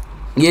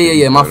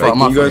 Yeah. My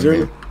fault. You guys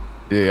hear me?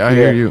 Yeah, I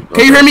hear you.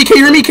 Can you hear me? Can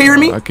you hear me? Can you hear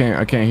me? I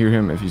can't hear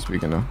him if he's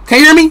speaking though. Can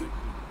you hear me?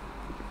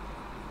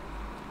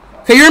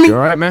 Can you hear me? You all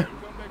right, man?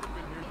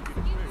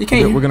 You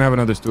can't. We're gonna have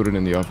another student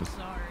in the office.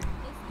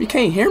 You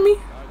can't hear me?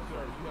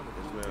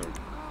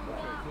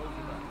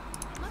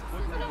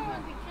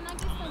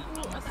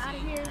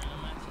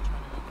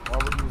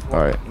 All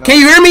right. Can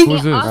you hear me?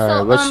 Who's this?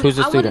 Also, Who's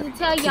the I student? wanted to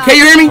tell y'all. Can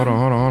you hear me? Hold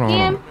on.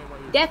 Him,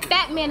 that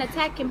fat man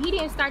attacked him. He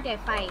didn't start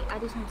that fight. I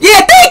just.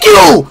 Yeah, thank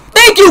you.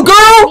 Thank you,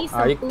 girl.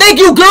 Thank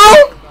you, girl.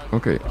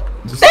 Okay.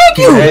 Thank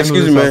you. Hey,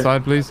 excuse me.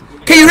 Outside, please.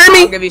 Can you hear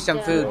me? I'll give you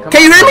some food.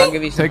 Can you hear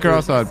me? Take her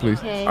outside, please.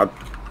 Okay.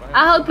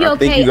 I hope you're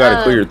okay. I think you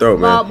gotta clear your throat,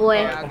 man.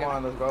 Boy.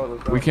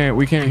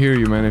 We can't hear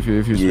you, man. If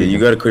you're speaking. Yeah, you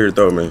gotta clear your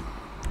throat, man.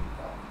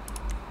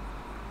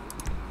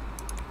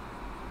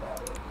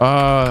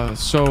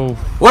 So.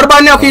 What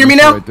about now? Can you hear me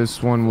now? Right,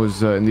 this one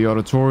was in the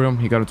auditorium.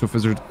 He got into a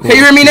physical. Can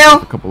you hear me now?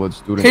 A couple of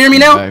students. Can you hear me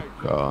now? Back.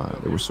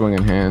 They were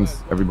swinging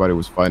hands. Everybody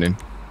was fighting.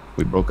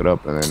 We broke it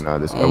up, and then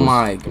this guy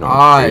was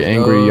God, very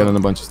angry, yelling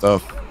a bunch of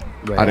stuff.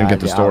 Right, I didn't get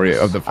the story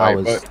of the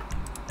fight, but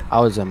I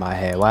was in my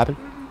head. What happened?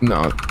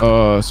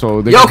 no.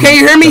 So they Yo, can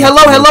you hear me?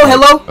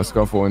 Hello. A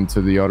scuffle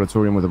into the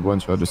auditorium with a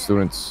bunch of other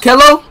students.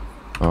 Hello.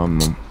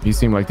 He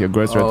seemed like the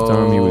aggressor at the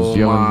time. He was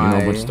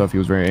yelling, a bunch of stuff. He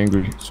was very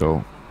angry.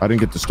 So I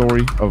didn't get the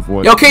story of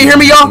what. Yo, can you hear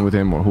me, y'all? With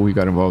him or who he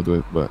got involved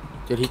with, but.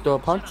 Did he throw a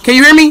punch? Can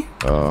you hear me?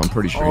 I'm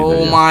pretty sure. He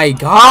did, Oh my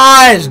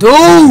gosh,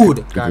 dude.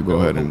 You could go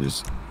ahead and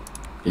just.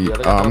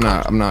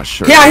 I'm not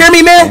sure. Can y'all hear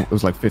me, man? It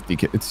was like 50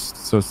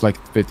 kids. It's like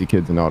 50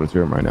 kids in the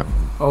auditorium right now.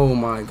 Oh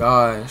my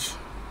gosh.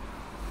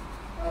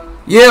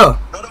 Yeah.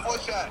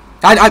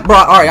 Bro,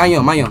 all right, I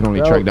am. You can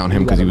only track down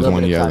him because he was the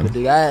one yelling. If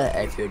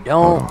you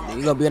don't,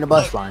 you're gonna be in the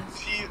bus line.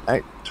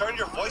 Right? Turn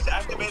your voice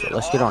activated. So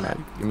let's get on that.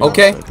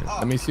 Okay.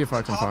 Let me see if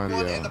I can find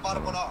the.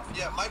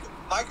 Yeah,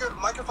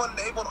 microphone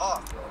enabled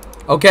off.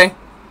 Okay.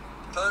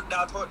 Turn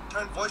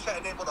voice chat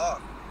enabled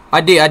off.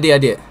 I did.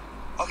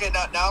 Okay,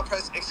 now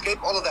press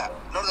escape all of that.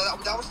 No,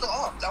 that was still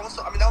off. That was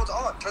on.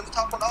 Turn the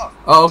top one off.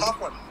 Oh. The top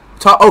one.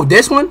 Oh,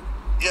 this one?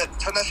 Yeah,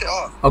 turn that shit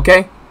off.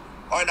 Okay.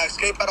 Alright, now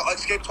escape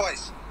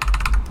twice.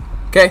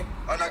 Okay.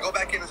 Alright, now go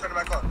back in and turn it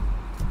back on.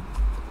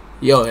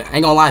 Yo, I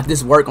ain't gonna lie, if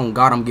this work on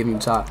God, I'm giving you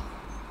top.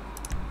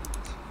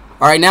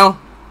 Alright now?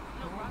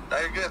 Now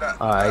you're good.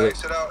 Alright.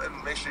 Sit out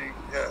and make sure you,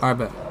 yeah. Alright,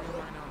 bet.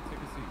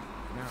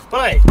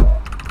 But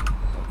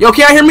yo,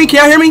 can y'all hear me?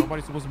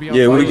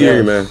 Yeah, we can hear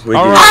you, man.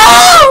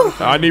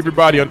 I need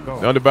everybody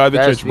undivided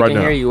attention right now. We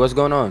can hear you. What's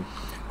going on?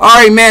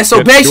 Alright, man,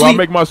 so basically. Do I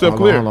make myself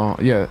clear?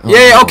 Yeah.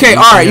 Yeah, okay,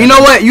 alright. You know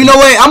what?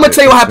 I'm gonna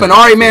tell you what happened.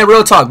 Alright, man,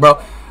 real talk, bro.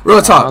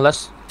 Real talk.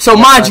 So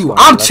mind you,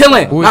 I'm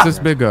chilling. Who is this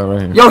big guy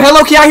right here? Yo,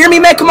 hello, can y'all hear me,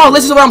 man? Come on,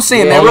 listen to what I'm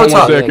saying, man. Real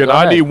talk. 1 second.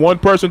 I need one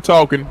person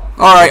talking.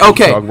 Alright,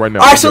 okay. Right now.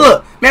 Alright, so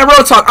look, man,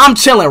 real talk. I'm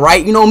chilling,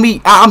 right? You know me.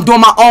 I'm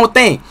doing my own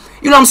thing.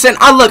 You know what I'm saying?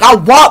 I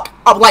walk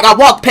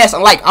past,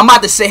 like, I'm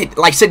about to sit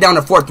down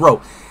in the 4th row.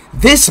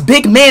 This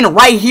big man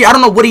right here, I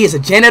don't know what he is, a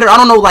janitor. I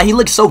don't know, like, he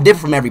looks so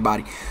different from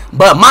everybody.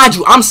 But mind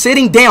you, I'm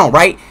sitting down,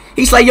 right?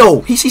 He's like,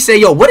 yo, he said,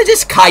 yo, what is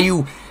this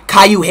Caillou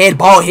head,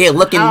 bald head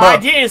looking, bro? I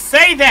didn't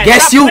say that.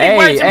 Yes, you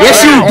did.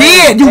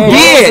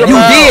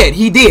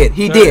 He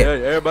did.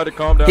 Hey, everybody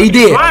calm down. He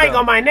did. Lying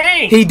on my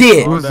name. He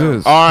did. Who's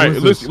this? All right,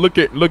 look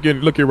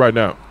at right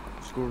now.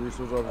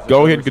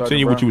 Go ahead and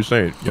continue what you were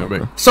saying. You know what I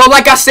mean? So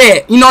like I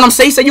said, you know what I'm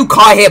saying? He said you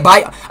car head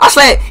bite. I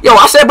said,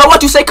 bro,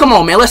 what you say? Come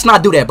on, man, let's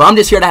not do that, bro. I'm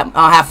just here to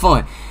have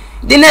fun.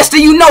 Then next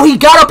thing you know, he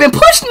got up and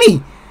pushed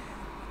me.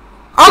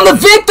 I'm the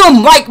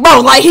victim, like,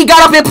 bro, like he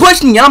got up and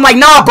pushed me, and I'm like,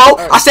 nah, bro.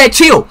 I said,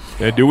 chill.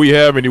 And do we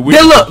have any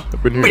Then look,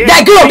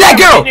 that girl,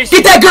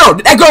 get that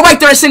girl right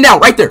there and sit down,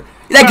 right there.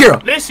 That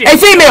girl. Listen, hey,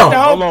 female.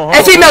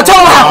 Hey, female, tell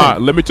her what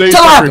happened. Let me tell you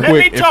something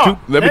quick.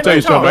 Let me tell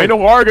you something. Ain't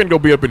no arguing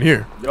gonna be up in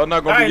here. Y'all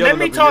not gonna be let yelling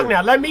me up talk in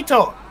now. Let me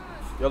talk.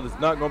 Y'all is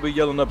not gonna be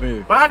yelling up in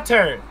here. My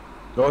turn.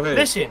 Go ahead.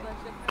 Listen,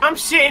 I'm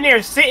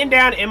sitting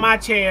down in my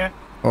chair.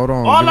 Hold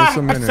on, All give us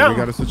a minute. We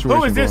got a situation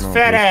Who is this going on,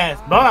 fat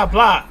please. ass? Blah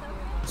blah.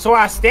 So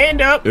I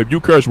stand up. If you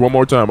curse one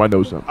more time, I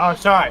know something. Oh,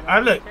 sorry. I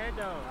look.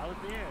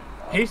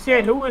 He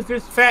said, "Who is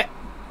this fat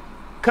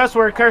curse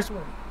word?" Okay.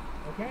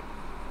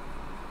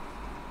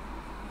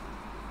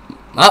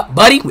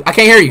 Buddy, I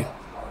can't hear you.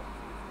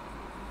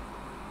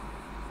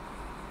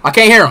 I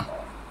can't hear him.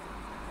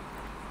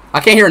 I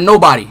can't hear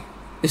nobody.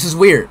 This is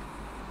weird.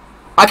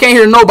 I can't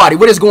hear nobody.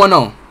 What is going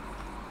on?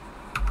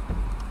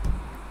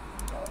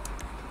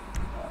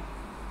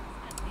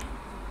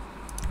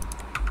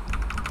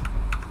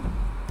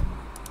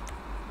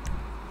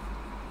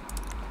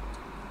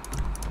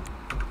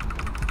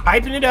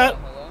 Piping it up.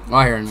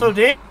 I hear him. So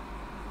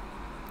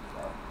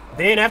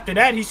then after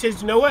that, he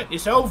says, "You know what?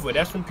 It's over."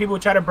 That's when people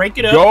try to break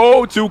it up.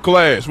 Go to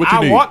class. What you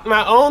need? I walked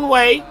my own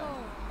way.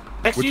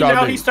 Next thing you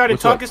know, he started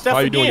talking stuff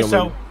again.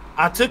 So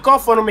I took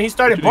off on him and he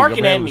started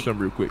barking at me.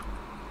 Real quick.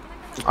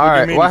 All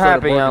right, what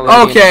happened, young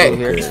lady? Okay.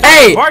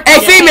 Hey,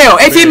 female.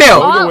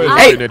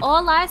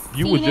 All I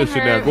You was just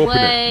sitting there. Go up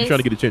in there. You trying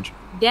to get attention.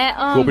 that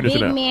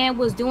big man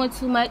was doing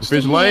too much. If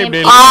it's lame,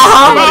 then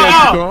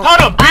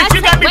hold on, bitch,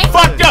 you got me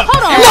fucked up.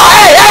 Hold on.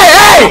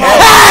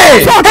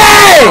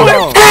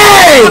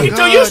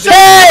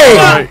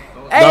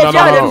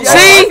 No,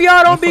 See? If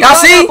y'all don't be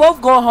see?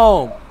 Both go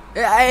home.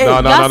 No.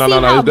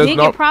 How big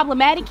and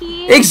problematic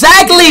he is?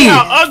 Exactly.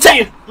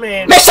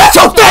 Man, shut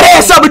your fat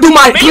ass up and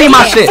clean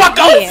my shit.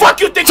 Fuck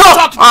you think you're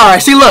talking? All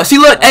right, see,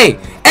 look.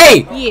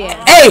 Hey,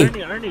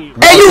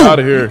 you out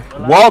of here.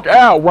 Walk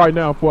out right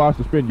now before I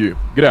suspend you.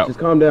 Get out. Just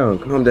calm down.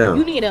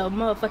 You need a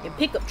motherfucking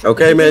pickup truck.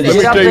 Okay, man. Let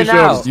me tell you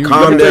something.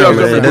 Calm down,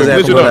 man. It doesn't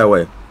have to go that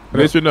way.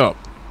 Listen up.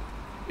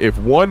 If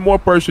one more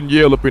person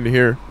yell up in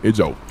here, it's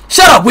over.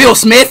 Shut up, Will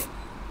Smith.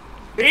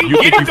 You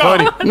think you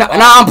funny? No,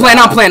 I'm playing.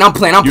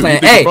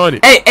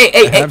 Hey,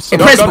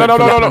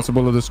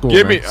 principal of the school.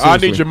 Give me. I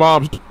need your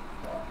mom's.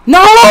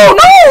 No.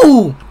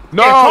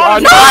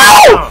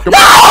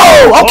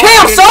 Okay,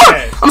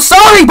 I'm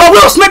sorry, but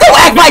Will Smith don't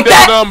act like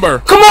that. Number.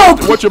 Come on.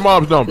 What's your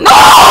mom's number?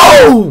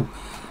 No.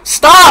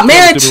 Stop,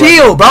 man.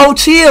 Chill, bro.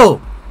 Chill.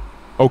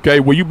 Okay.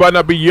 Well, you might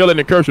not be yelling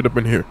and cursing up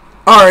in here.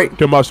 All right.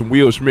 Talking about some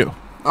Will Smith.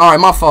 All right,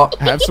 my fault.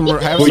 Have some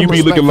you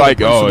be looking like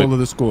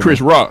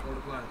Chris Rock.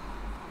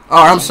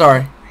 All right, I'm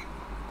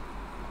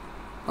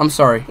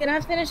sorry. Can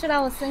I finish what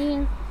I was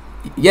saying?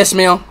 Yes,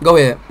 ma'am. Go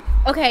ahead.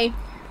 Okay.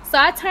 So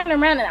I turn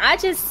around and I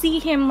just see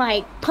him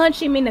like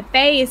punch him in the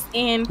face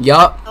and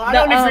yup. I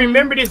don't even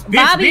remember this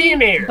bitch being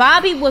there.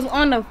 Bobby was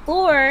on the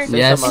floor.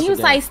 Yes. And he was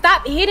like,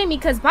 "Stop hitting me,"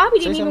 because Bobby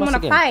didn't even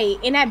want to fight,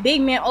 and that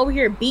big man over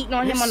here beating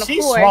on him on the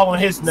floor. Swallowing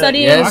his nut. So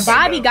then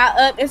Bobby got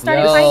up and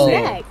started fighting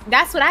back.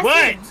 That's what I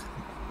said.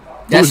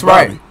 That's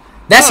right.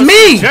 That's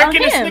me.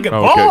 Jerking this nigga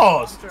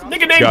balls.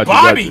 Nigga named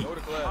Bobby.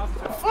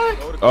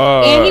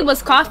 And he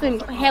was coughing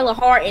hella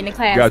hard in the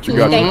class. Got you.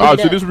 All right,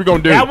 so this is what we're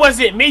gonna do. That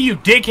wasn't me, you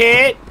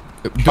dickhead.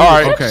 All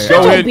right, okay.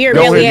 Go ahead, get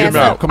him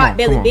out. Come on.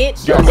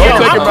 Bitch. Take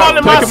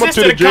him up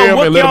to the gym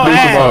and let him do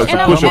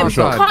some push-ups or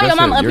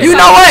something. You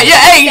know what? Yeah,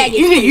 hey,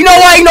 you know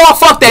what?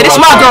 Fuck that. It's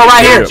my girl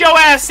right here. Get your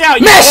ass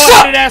out, you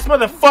bullshit ass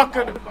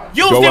motherfucker.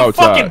 Use them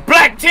fucking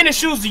black tennis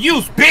shoes to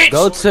use, bitch.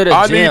 Go to the gym.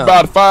 I need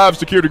about 5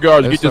 security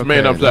guards to get this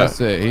man outside.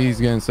 That's it. He's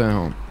getting sent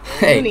home.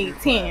 Hey. You need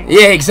 10.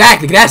 Yeah,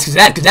 exactly.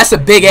 That's a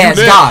big ass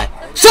guy.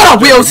 Shut up,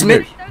 Will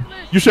Smith.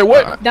 You said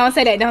what? Don't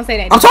say that.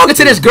 I'm talking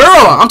to this girl.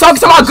 I'm talking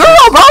to my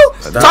girl, bro.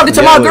 I'm talking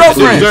to my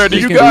girlfriend.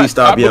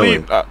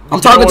 I'm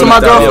talking to my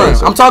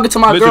girlfriend. I'm talking to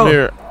my girl. Listen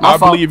here. I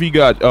believe he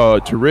got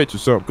Tourette's or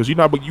something, because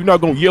you're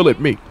not gonna yell at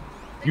me.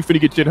 You finna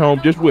get sent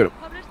home just with him.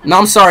 No,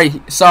 I'm sorry,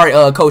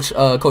 Coach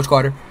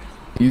Carter.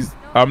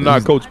 I'm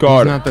not Coach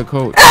Carter. He's not the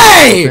coach.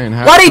 Hey,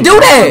 why'd he do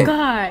that? Oh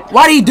God.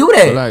 Why'd he do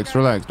that?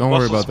 Relax. Don't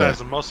worry about that.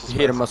 He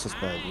hit a muscle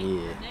spasm.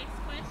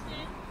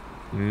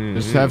 Yeah.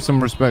 Just have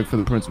some respect for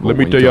the principal. Let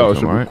me tell y'all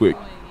something real quick.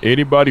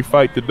 Anybody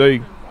fight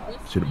today,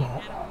 sit them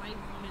home.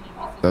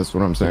 That's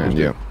what I'm saying.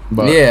 Yeah.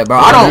 But yeah, bro.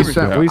 I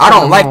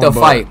don't like the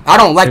fight. I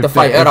don't like the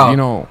fight at all. You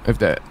know, if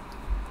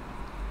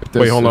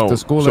wait, hold on.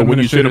 So when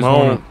you send them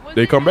home,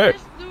 they come back.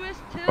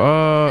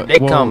 They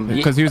come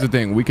because here's the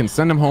thing: we can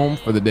send them home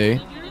for the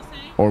day,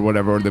 or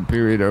whatever, or the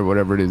period, or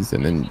whatever it is,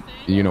 and then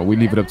we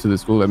leave it up to the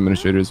school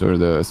administrators or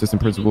the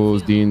assistant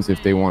principals, deans,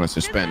 if they want to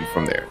suspend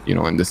from there.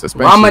 And the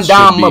suspension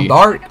Ramadan should be,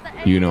 Mubarak.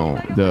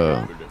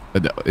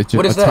 It's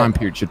just a time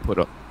period should put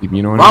up.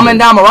 You know what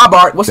Ramadan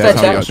Mubarak. What's that?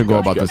 That's how y'all should go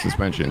about the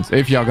suspensions.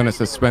 If y'all gonna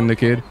suspend the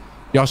kid,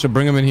 y'all should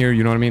bring him in here.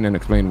 You know what I mean, and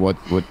explain what.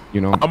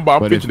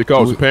 I'm fixing to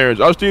call some parents.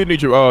 I still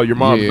need your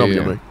mom's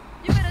number, man.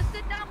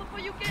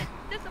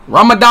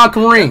 Ramadan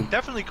Kareem.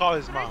 Definitely call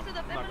his mom.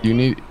 You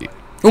need.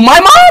 Who, my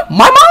mom?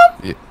 My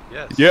mom?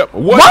 Yes. Yep.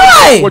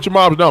 Why? What's your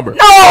mom's number?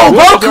 No,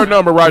 what's her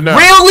number right now?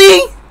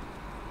 Really?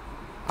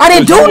 I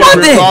didn't do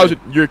nothing.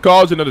 You're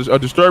causing a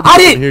disturbance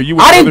in here.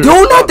 I didn't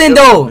do nothing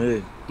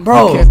though,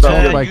 bro. You can't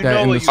talk like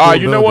that in the school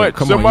you know what?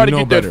 Somebody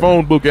get that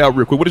phone book out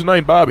real quick. What is his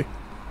name, Bobby?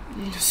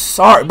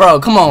 Sorry,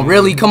 bro. Come on,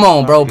 really? Come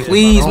on, bro.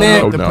 Please,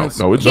 man. No,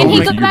 it's over. Can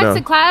he go back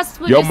to class?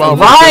 Your mom.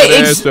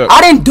 Right? I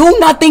didn't do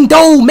nothing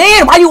though,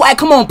 man. Why you at?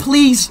 Come on,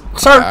 please,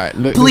 sir.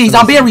 Please,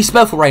 I'm being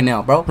respectful right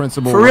now, bro.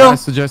 Principal, for real. What I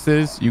suggest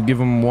is you give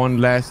him one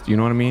last. You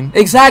know what I mean?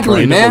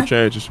 Exactly, man. No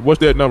changes. What's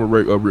that number,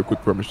 real quick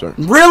for me, sir?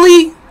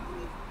 Really?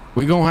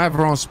 We gonna have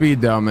her on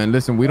speed dial, man.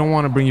 Listen, we don't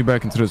want to bring you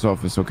back into this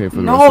office, okay? For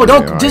the no,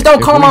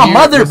 don't call my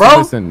mother,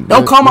 bro.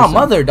 Don't call my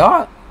mother,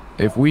 dog.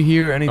 If we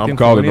hear anything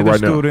from any of the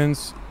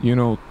students,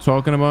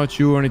 talking about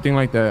you or anything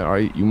like that, all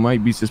right, you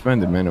might be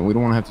suspended, man, and we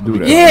don't want to have to do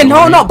that. Yeah,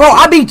 no, bro.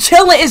 I be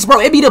chilling, bro.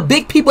 It be the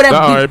big people that.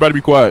 Nah, everybody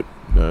be quiet.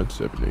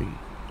 978.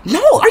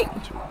 No,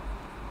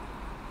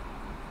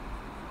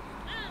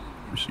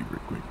 Receive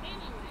real quick.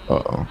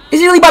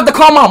 Is he really about to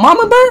call my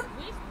mama, bro?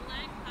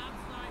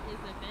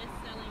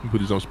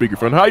 Put this on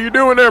speakerphone. How you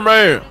doing there,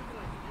 man?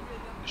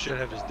 You should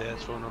have his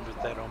dad's phone number.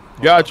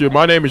 Gotcha.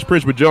 My name is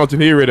Principal Johnson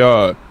here at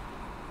the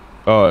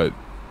high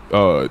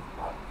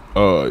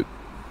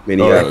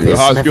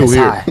school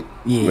here.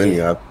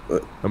 Yeah.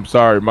 I'm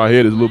sorry, my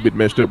head is a little bit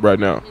messed up right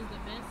now.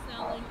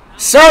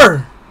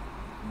 Sir.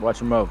 Watch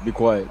your mouth. Be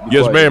quiet.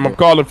 Yes, ma'am. I'm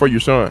calling for your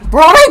son.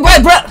 Bro.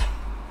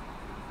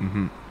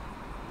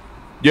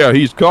 Yeah,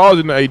 he's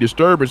causing a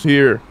disturbance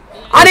here.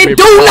 I didn't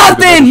do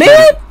nothing,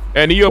 man.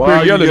 And he up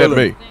here yelling at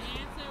me.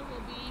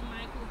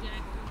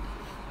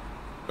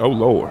 Oh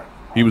Lord,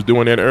 he was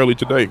doing that early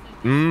today.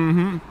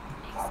 Mm-hmm.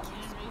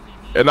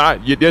 And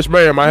yes,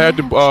 ma'am, I had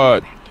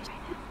to.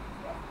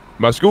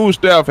 My school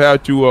staff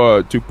had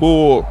to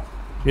pull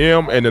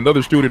him and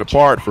another student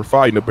apart for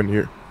fighting up in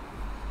here.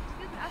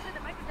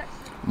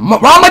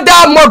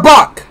 Ramadan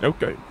Mubarak.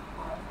 Okay.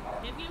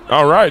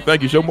 All right.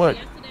 Thank you so much.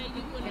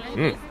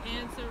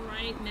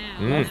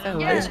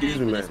 Excuse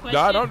me, man.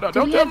 Nah, don't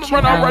tell me to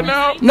run out right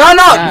now. No.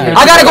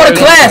 I gotta go to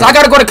class. I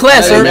gotta go to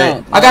class,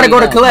 sir. I gotta go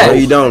to class. No,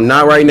 you don't.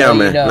 Not right now,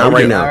 man. Not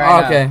right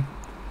now. Okay.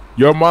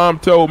 Your mom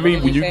told me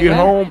when you get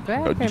home,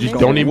 just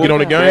don't even get on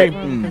the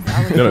game.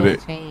 None of it.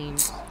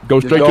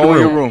 Go straight to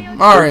the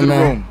room. All right,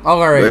 man. All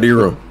right. Go to your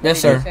room. Yes,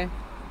 sir.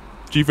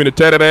 Chief in the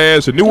tatted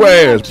ass, a new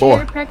ass,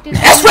 boy.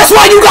 That's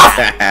why you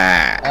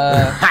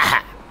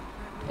got.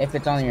 If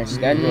it's on your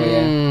schedule,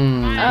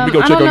 yeah. Let me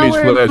go check on these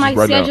flashes right now.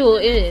 My schedule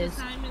is.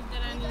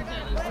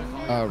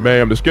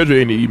 Ma'am, the schedule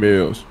in the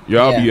emails.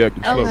 Y'all be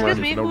acting slow. Excuse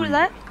me, who is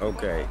that?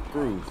 Okay,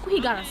 Cruz. He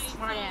got a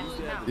smart ass.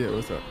 Yeah,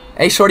 what's up?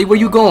 Hey, shorty, where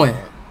you going?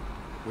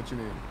 What you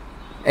mean?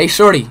 Hey,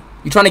 shorty,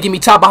 you trying to get me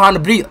top behind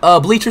the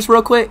bleachers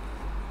real quick?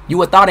 You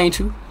a thought, ain't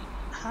you?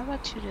 How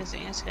about you just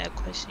answer that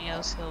question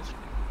yourself?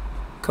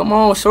 Come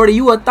on, shorty,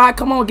 you a thought?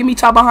 Come on, give me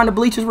top behind the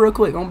bleachers real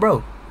quick,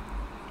 bro.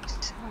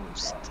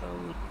 So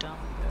dumb,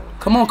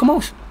 bro. Come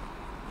on.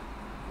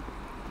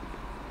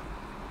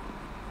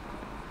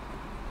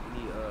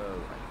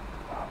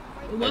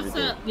 What's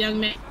up, young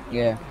man?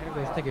 Yeah.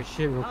 Let's take a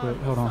shit real quick.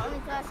 Hold on.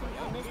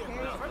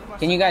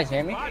 Can you guys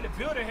hear me?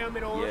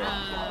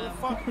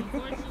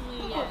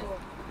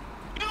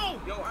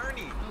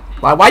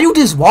 Why you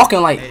just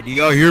walking like? Hey, do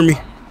y'all hear me?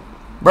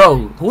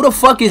 Bro, who the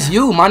fuck is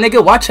you, my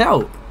nigga? Watch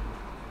out.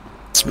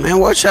 Man,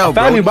 watch out,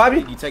 bro. Found you,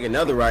 Bobby. You take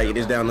another right, it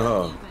is down the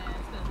hall.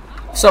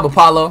 What's up,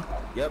 Apollo?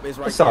 Yep, it's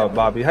right. What's up,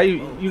 Bobby? How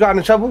you got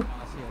in trouble?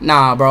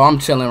 Nah, bro, I'm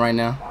chilling right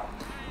now.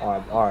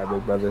 All right,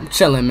 big brother. I'm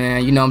chilling,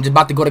 man. You know, I'm just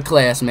about to go to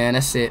class, man.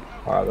 That's it.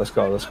 All right, let's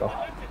go.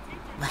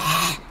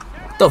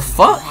 The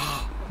fuck?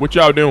 What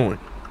y'all doing?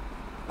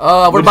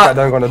 We're about to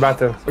go to the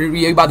bathroom.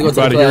 You about to go to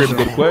the class? class?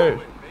 Go to class.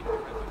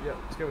 Yeah,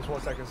 just give us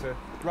 1 second, sir.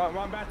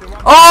 Wrong bathroom.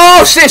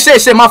 Oh shit!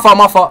 My fault.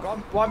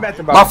 Wrong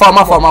bathroom. My fault.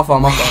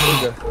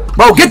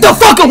 Bro, get the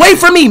fuck away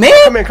from me,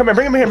 man! Come here.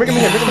 Bring him here.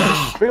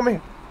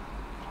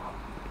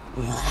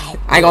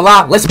 I ain't gonna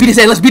lie. Let's beat his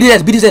ass. Beat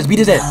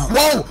his ass.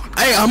 Whoa!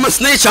 Hey, I'm a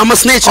snitch. Oh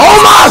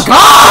my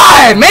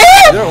god,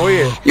 man! You're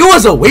weird. You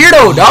was a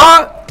weirdo,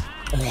 dog.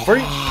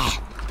 Free.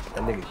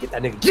 Get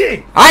that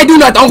nigga. I ain't do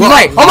nothing. On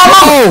my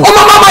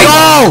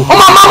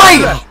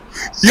mama.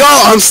 Yo,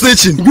 I'm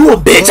snitching. You a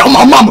bitch. On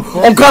my mama.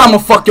 Oh god, I'm gonna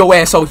fuck your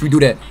ass up if you do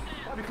that.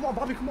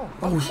 Bobby, come on.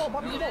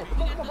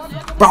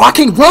 Bro, I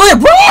can't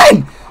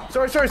run.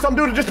 Sorry, some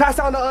dude just passed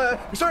out.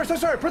 Sir,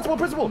 principal,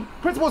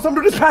 some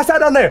dude just passed out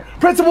down there.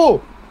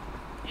 Principal.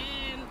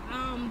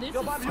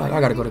 I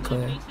gotta go to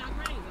class.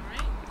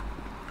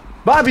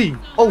 Bobby.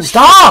 Oh,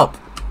 stop.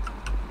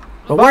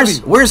 But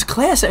where's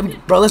class at?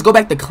 Bro, let's go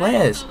back to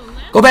class.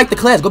 Go back to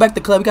class. We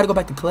gotta go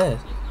back to class.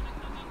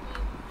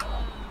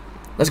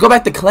 Let's go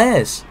back to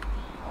class.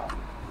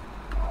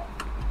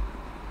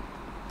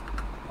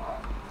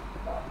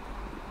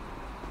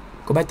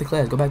 Go back to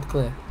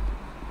class.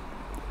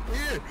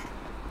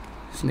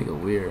 This nigga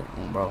weird,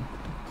 bro.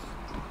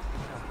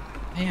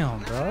 Damn,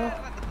 bro.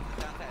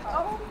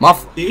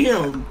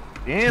 Damn,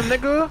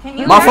 nigga.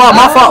 My fault. I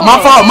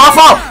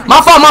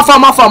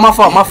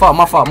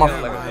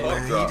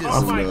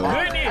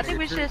think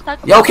we should start.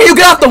 Yo, can you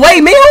get out the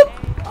way, man?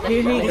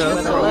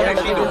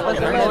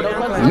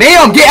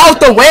 Ma'am, get out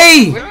the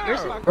way.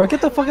 Bro,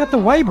 get the fuck out the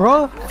way,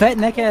 bro. Fat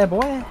neck ass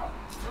boy.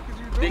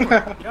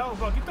 Yo,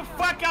 bro, get the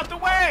fuck out the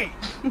way.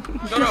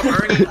 Shut up,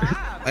 Ernie.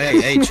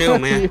 Hey, chill,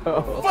 man.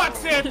 Fuck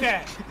said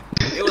that.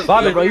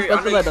 Bobby, bro, you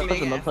supposed to let the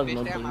bitch,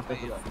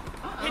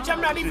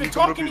 I'm not even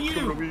talking to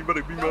you.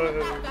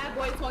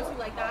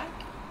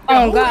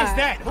 Oh,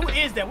 God. Who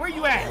is that? Where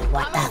you at?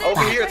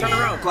 Over here, turn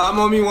around. Climb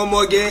on me one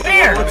more gang.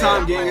 Where? One more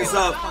time, gang. It's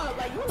up.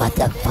 What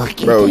the fuck?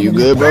 Bro, you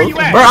good, bro?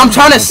 Bro, I'm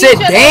trying to sit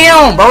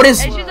down, bro.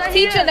 This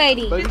teacher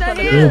lady.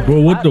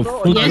 Bro, what the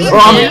fuck? Bro,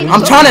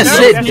 I'm trying to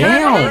sit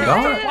down,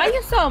 dog. Why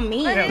you so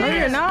mean? No,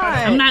 you're not.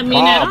 I'm not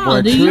mean at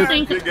all. Do you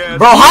think?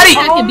 Bro, how do you?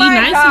 I can be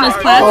nice in this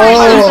class?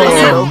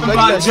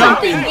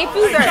 If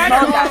you are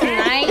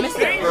nice,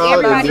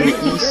 everybody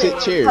sit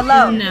chairs.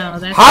 Hello. No,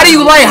 that's how do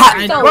you like?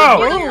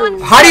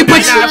 bro? How do you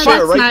put?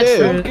 Right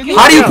there.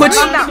 How do you put?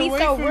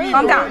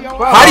 Calm down.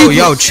 How do you?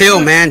 Yo, chill,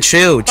 man.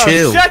 Chill.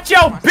 Shut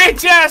your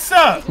bitch ass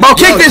up. Bro,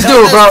 kick this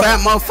dude, bro.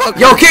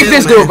 Yo, kick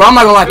this dude, bro. I'm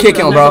not gonna lie, kick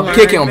him, bro.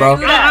 Kick him, bro.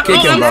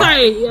 I'm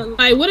sorry.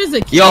 Like, what is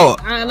it? Yo,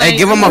 hey,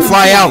 give him a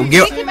fly out.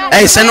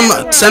 Hey, send him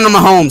home. Send him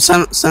home.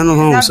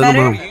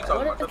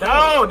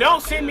 No,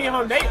 don't send me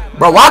home.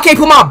 Bro, why I can't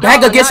put my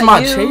back against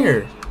my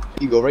chair?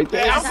 You go right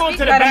there. Hey, I'm going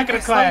to the back of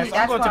the class.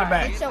 I'm going to the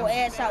back.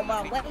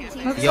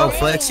 Yo,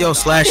 Flex, yo,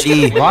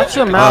 /E. Watch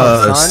your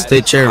mouth, son.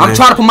 Stay chair, man. I'm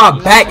trying to put my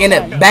back in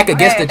the back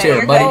against the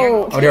chair, buddy.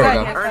 Oh, there we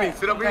go. Ernie,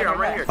 sit up here. I'm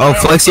right here. Oh,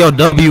 Flex, yo,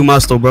 W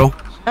muscle, bro.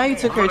 Now you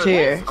took her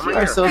chair. You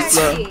are so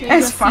slow.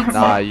 That's fine.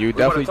 Nah, you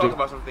definitely talk do.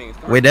 about some things.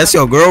 Wait, that's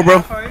your girl,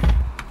 bro?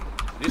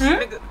 This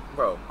nigga,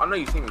 bro. I know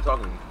you see me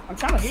talking to me. I'm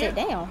trying to sit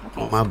down.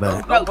 Oh, my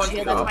bad. Don't punch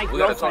me, though. We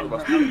gotta talk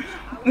about stuff.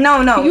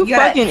 No, you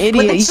fucking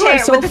idiot. You are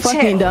so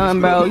fucking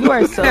dumb, bro. You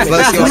are so dumb. Yo,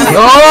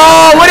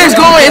 what is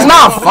going? It's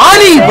not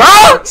funny,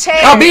 bro.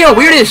 Y'all being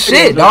weird as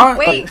shit, dog.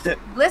 Wait,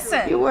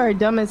 listen. You are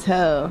dumb as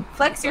hell.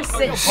 Flex your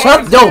sit.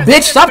 Yo,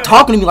 bitch, stop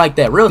talking to me like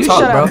that. Real talk,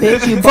 shut bro. up,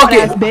 bitch, you Fuck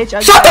it. bitch.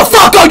 Shut the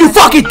fuck up, you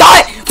fucking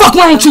thought. Fuck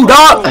wrong with you,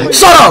 dog.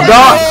 Shut up,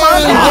 dog.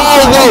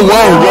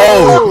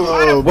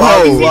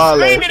 Whoa.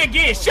 Screaming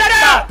again. Shut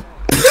up.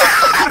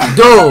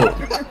 Dude,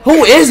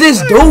 who is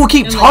this dude who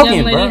keep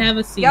talking, bro?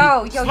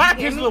 Yo, slap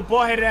his little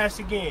bald-headed ass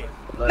again.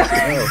 Do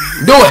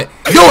it.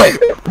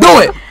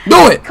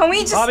 Can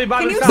we just?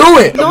 Can you do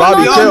it?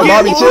 Bobby,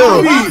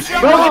 chill.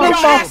 Bro, get in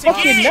my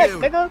fucking neck,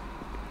 nigga.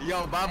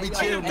 Yo, Bobby,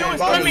 chill, man.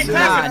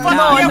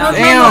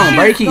 Damn,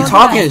 bro, keep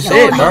talking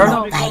shit,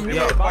 bro.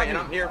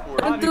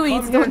 Don't do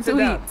eats.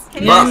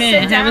 Yeah,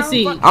 man, have a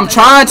seat. I'm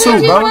trying to,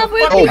 bro.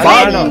 Oh,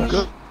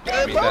 Bobby.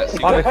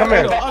 Bobby, come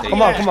here.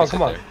 Come on.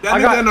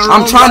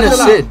 I'm trying to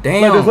sit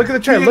down. Look at the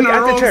chair. Look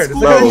at the chair.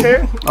 Look at the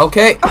chair.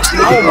 Okay.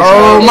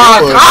 Oh my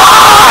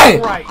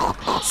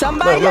God!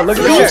 Somebody, look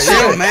at the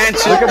chair. Man,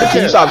 look at the chair.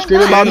 Can you stop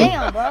screaming, Bobby?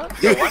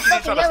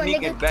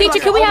 Teacher,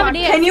 can we have a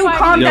dance? Can you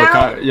calm down?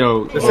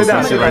 Sit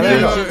down. Sit right there.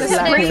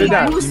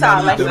 Sit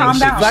down. Like, calm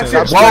down.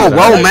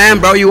 Whoa, man,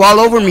 bro, you all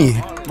over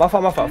me. My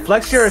fault.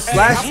 Flex chair /E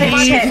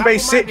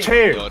space sit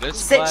chair.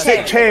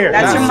 Sit chair.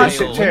 That's your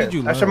muscle. Sit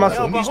chair. That's your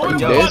muscle.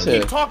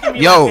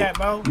 Yo,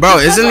 bro,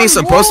 isn't he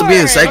supposed to be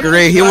in second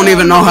grade? He won't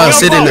even know how to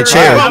sit in the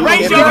chair.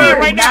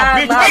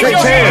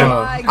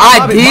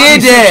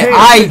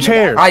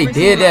 I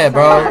did that,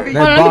 bro.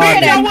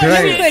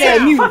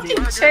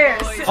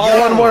 All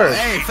one word,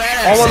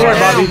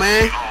 Bobby.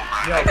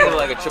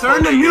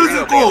 Turn the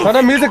music off. Turn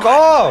the music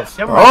off.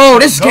 Oh,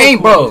 this game,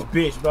 bro.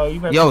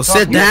 Yo,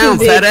 sit down,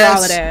 fat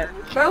ass.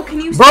 Bro,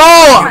 can you? Bro,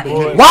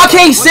 why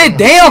can't you sit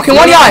down? Can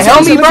one of y'all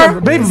help me,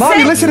 bro? Baby,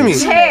 Bobby, listen to me.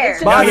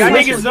 Bobby,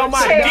 niggas on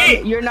my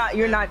dick. You're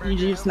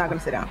just not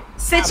gonna sit down.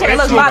 Sit chair.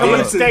 Look, Bobby. On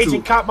the stage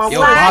and caught my Yo,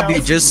 Bobby,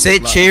 just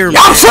sit chair. I'm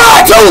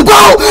trying to,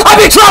 bro. I've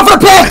been trying for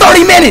the past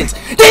 30 minutes.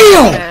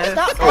 Damn.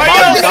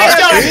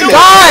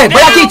 God,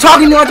 but I keep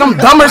talking to me like I'm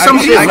dumb or some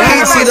shit. I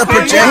can't see the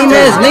projector.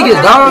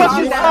 Niggas,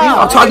 dog.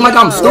 I'm talking like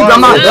I'm stupid.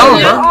 I'm not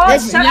dumb, bro.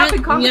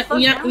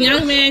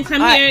 Young man,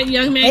 come here.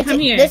 Young man, come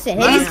here.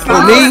 Listen,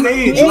 For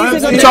me?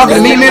 You talking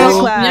to me,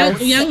 man?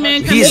 Young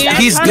man, come here.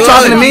 He's You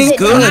talking to me? He's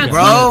good,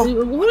 bro.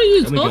 Who are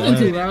you talking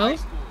to, bro?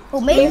 Who,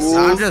 me?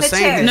 I'm just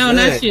saying. No,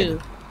 not you.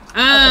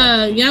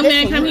 Young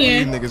man, come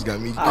here. Niggas got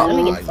me. Let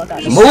me get the fuck out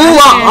of here. Move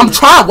on. I'm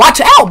trying.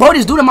 Watch out, bro.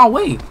 This dude in my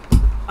way.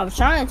 I'm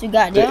trying to,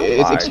 goddamn.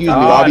 Excuse me,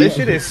 Bobby. This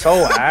shit is so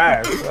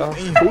ass, bro.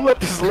 Who let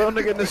this little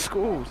nigga in the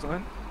school,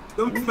 son?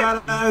 Them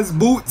fat ass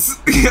boots.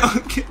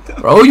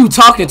 Bro, who you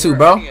talking to,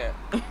 bro?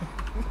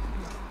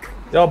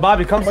 Yo,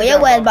 Bobby, come. Boy,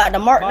 your ass about to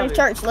mark the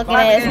church looking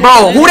ass.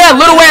 Bro, who that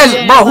little ass?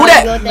 Bro,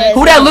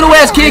 who that little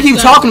ass kid keep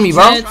talking to me,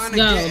 bro?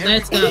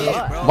 Let's go.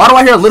 Why do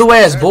I hear a little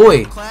ass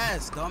boy?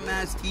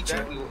 Dumbass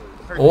teacher.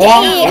 Oh,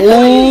 that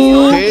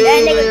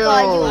nigga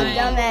called you a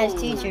dumbass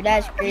teacher.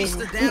 That's crazy.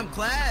 The damn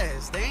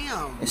class,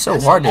 damn. It's so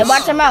hard Hey, to.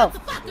 watch your mouth.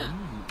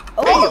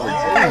 Oh,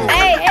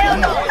 hey, hell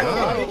no.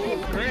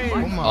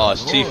 Oh,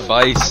 she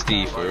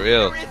feisty for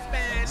real.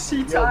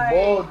 She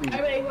tired.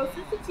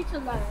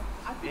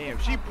 Damn,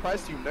 she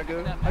pressed you,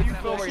 nigga. How you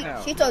feel right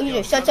now? She told you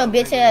to shut your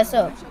bitch ass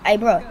up. Hey,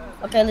 bro.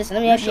 Okay, listen,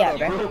 let me help you out,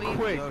 bro.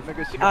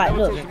 Alright,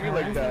 look.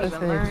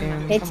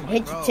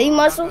 Hit your T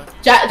muscle.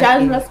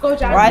 John, let's go,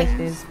 John. Right?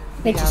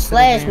 Hit your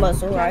slash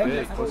muscle,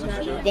 right?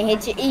 Then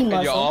hit your E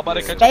muscle.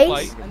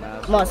 Space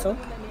muscle.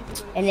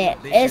 And then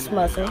S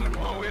muscle.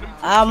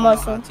 I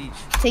muscle.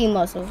 T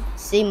muscle.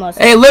 C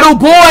muscle. Hey, little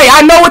boy,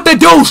 I know what to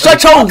do.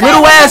 Shut your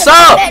little ass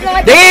up.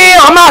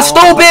 Damn, I'm not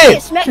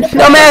stupid.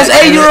 Dumbass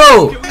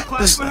 8-year-old.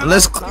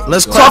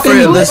 Let's clap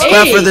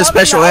for this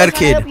special ed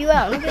kid.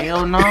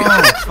 Hell no.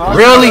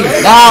 Really?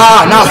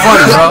 Nah, not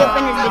funny, bro.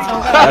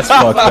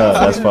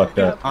 That's fucked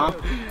up.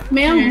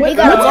 Man, We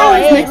got a ball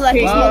head like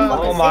this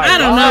I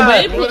don't know,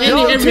 but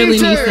it really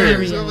needs to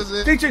hurry.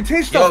 Teacher,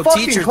 teach the Yo,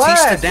 fucking teacher,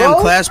 class, teach the damn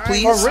bro. class,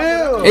 please. For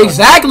real.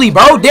 Exactly,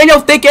 bro. Daniel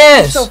thick Teach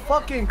ass. the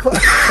fucking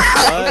class.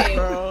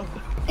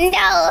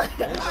 No.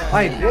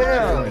 Like,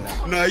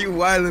 damn. No, you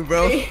wildin',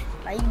 bro.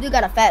 Like, you do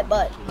got a fat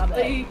butt. My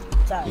bad.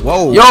 Sorry.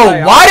 Whoa. Yo,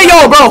 why do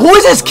yo, bro? Who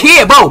is this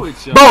kid, bro? Bro,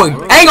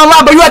 ain't gonna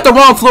lie, bro. You at the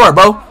wrong floor,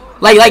 bro.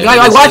 Like,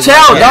 watch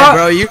out, dog.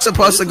 Bro, you're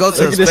supposed to go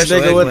to the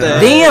special ed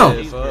class.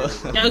 Damn.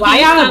 Why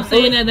y'all stop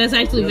saying that? That's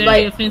actually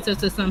very offensive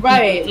to some people.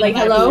 Right, like,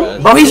 hello?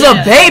 Bro, he's a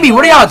baby.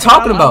 What are y'all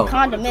talking about?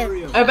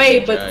 Condiment.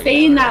 Babe, but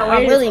saying that I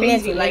word really is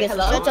meant crazy. to. Like, Like,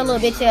 hello? shut your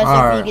little bitch ass up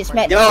before you get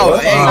smacked. Yo,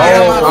 hey,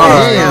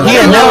 He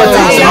never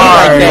talks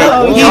like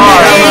that.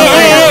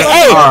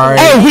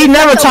 Hey, he never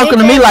never talking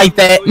to me like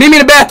that. Meet me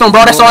in the bathroom,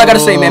 bro. That's all I gotta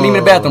say, man. Meet me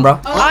in the bathroom, bro.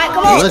 Alright,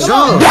 come on. Let's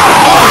go.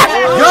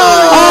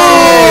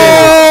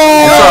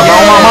 What's up, bro?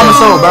 My mama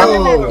soul, bro.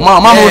 My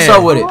mama, what's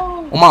up with it?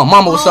 My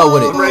mama, what's up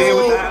with it?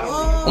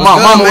 My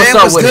mama, what's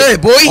up with it?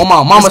 Oh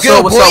my mama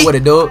soul, what's up with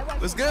it, dude?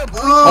 What's good, boy?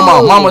 Oh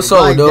my mama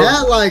soul, dude.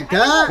 Like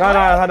that?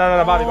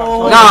 No, body.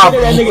 Nah.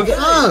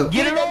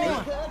 Get it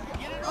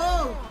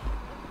on.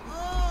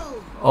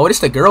 Oh, this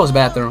the girls'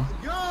 bathroom.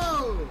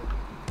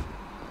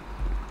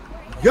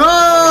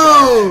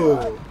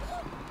 Yo!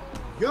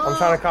 I'm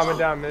trying to calm it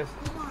down, miss.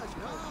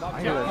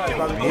 They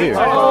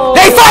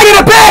fight in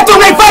the bathroom!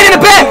 They fight in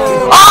the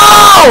bathroom!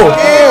 Oh!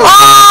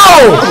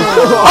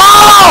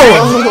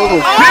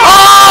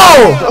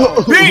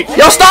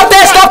 Yo, stop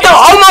that! Stop that!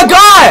 Oh my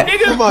god!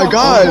 Oh my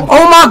god!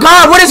 Oh my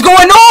god! What is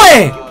going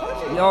on?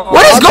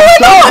 What is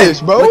going on?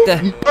 Bro?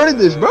 You started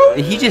this, bro?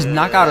 Did he just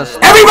knock out a...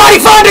 Everybody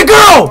find a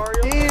girl!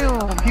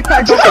 Damn, he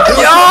packed up a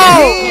girl.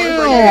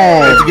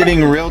 Yo! It's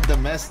getting real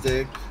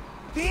domestic.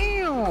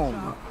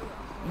 Damn.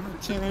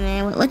 Chilling,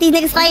 man. What these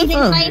niggas fighting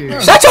for?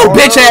 Shut your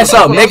bitch ass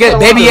up, nigga.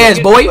 Baby ass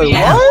boy.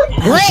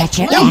 What?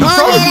 Yo,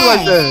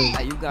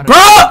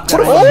 bro!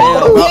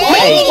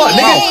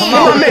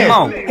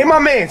 Hit my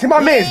mans, bitch. Hit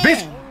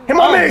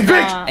my mans,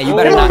 bitch. Hey, you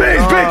better not.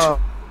 Bitch.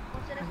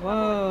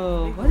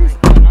 Whoa, what is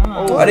going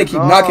on? Why they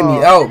keep knocking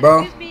me out,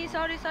 bro?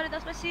 Sorry,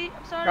 that's my seat.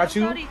 I'm sorry. Got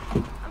you.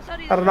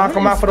 Gotta knock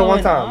him out for the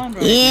one time.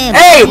 Yeah.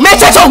 Hey, man,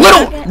 shut your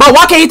little... Bro,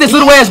 why can't hit this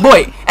little ass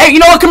boy? Hey, you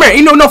know what? Come here.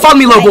 You know, follow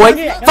me, little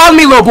boy. Follow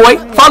me, little boy.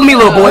 Follow me,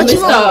 little boy.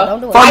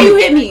 Why you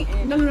hit me?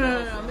 No.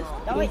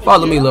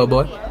 Follow me, little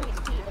boy.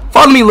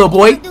 Follow me, little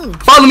boy.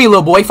 Follow me,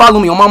 little boy. Follow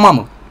me on my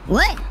mama.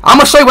 What? I'm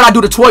gonna show you what I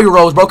do to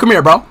 12-year-olds, bro. Come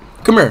here, bro.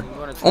 Come here.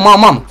 On my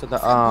mama. To the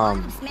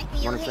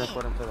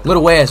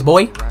Little ass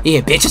boy.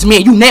 Yeah, bitch, it's me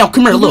and you now.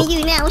 Come here, look.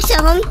 You now. What's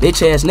up, homie?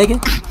 Bitch ass nigga.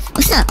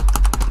 What's up?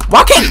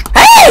 Why can't...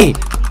 Hey!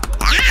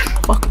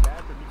 Fuck.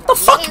 What the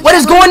fuck? What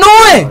is going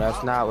on?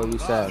 That's not what you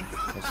said.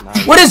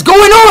 What is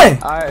going on?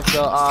 Alright,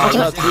 so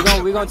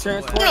we gonna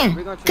transform.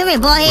 Come here,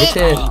 boy. Bitch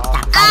ass.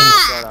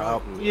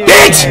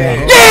 Bitch!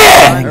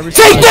 Yeah!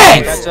 Take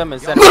that!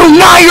 Little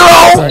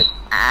 9-year-old!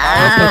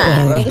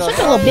 Nigga, such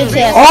a little bitch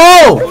ass.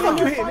 Oh!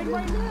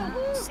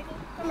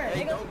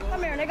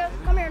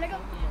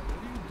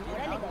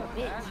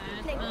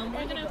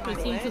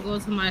 To go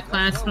to my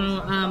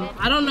classroom.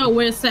 I don't know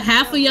where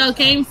half of y'all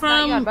came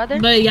from,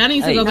 but y'all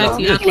need to go back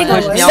to your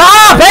class.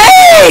 Stop!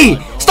 Hey!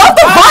 Stop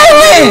the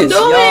violence!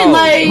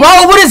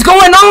 Bro, what is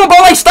going on, bro?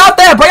 Like, stop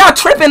that, bro. Y'all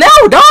tripping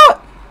out, dog.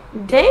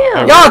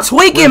 Damn. Y'all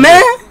tweaking,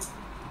 man.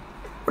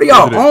 What are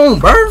y'all on,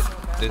 bro?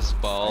 This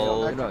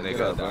ball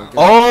nigga.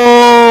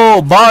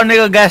 Oh, ball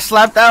nigga got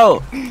slapped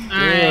out.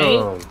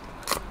 Alright.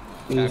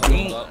 Now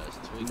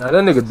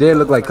that nigga did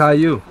look like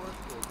Caillou.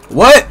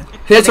 What?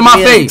 Say it to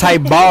my face.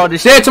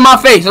 Say it to my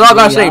face. That's all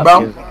I gotta say,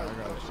 bro.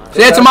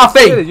 Say it to my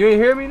face. You ain't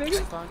hear me,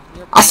 nigga?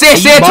 I said,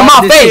 say it to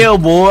my face.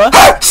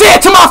 Say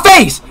it to my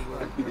face.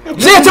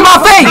 Say it to my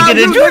face. I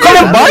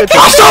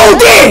sure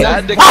did.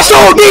 I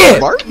sure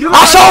did.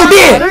 I sure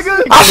did.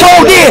 I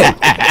sure did.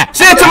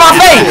 Say it to my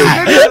face.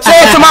 Say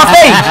it to my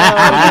face.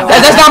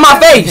 That's not my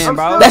face.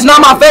 That's not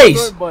my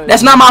face.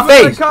 That's not my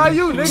face.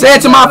 Say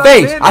it to my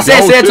face. I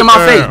said, say it to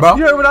my face, bro.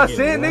 You heard what I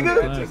said,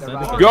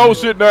 nigga? Go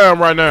sit down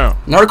right now.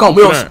 Nerd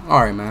wheels.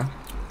 All right, man.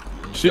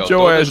 Sit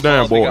your ass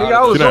down, boy. Nigga,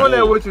 I was doing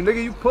that with you,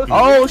 nigga. You pussy.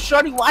 Oh,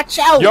 shorty, watch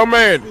out. Yo,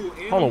 man.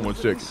 Hold on 1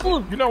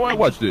 second. You know what?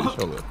 Watch this.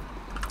 Hold up.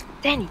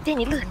 Danny,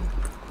 look.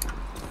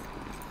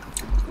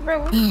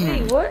 Bro,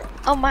 what?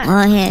 Oh my.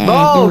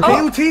 Bro,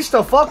 can you teach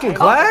the fucking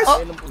class?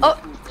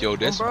 Yo,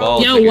 this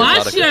ball. Yo,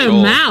 watch your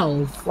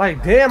mouth.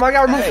 Like, damn, I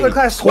got removed from the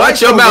class twice.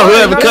 Watch your mouth,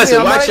 whoever cuts it.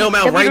 Watch your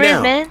mouth right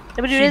now.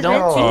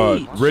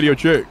 Radio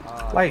check.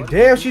 Like,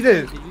 damn, she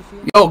did.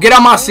 Yo, get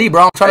out my seat,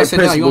 bro. I'm trying to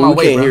sit down. You on my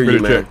way, bro. Hear you,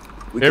 man.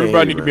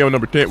 Everybody need to be on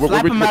number 10. What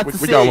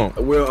y'all on?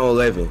 We're on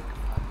 11.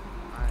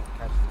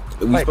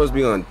 We supposed to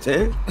be on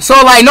 10? So,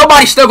 like,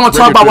 nobody's still gonna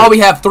talk about why we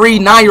have 3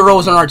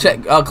 9-year-olds in our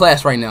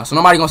class right now. So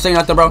nobody gonna say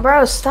nothing, bro.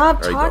 Bro,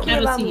 stop talking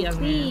about me,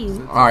 please.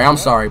 All right, I'm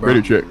sorry, bro.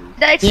 Radio check.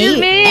 Excuse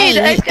me. Hey,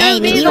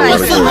 nigga,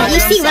 you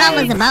see what I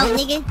was about,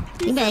 nigga?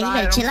 You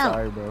better chill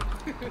out.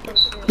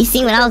 You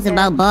see what I was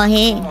about, bald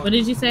head? What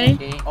did you say?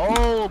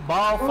 Oh,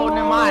 ball phone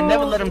in mind.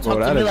 Never let him talk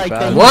to me like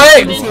that.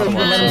 What?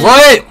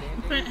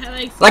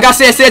 Like I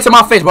said, say it to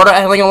my face, bro.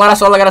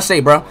 That's all I gotta say,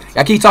 bro.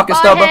 Y'all keep talking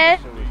stuff, bro.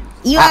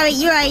 You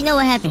already know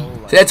what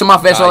happened. Say it to my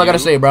face. That's all I gotta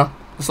say, bro.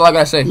 That's all I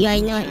gotta say. You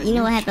already know. You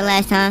know what happened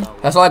last time.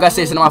 That's all I gotta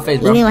say. Say it to my face,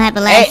 bro. You know what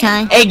happened last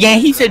time. Hey, gang,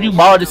 he said you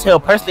bald as hell.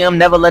 Personally, I'm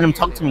never letting him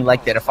talk to me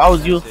like that. If I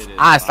was you,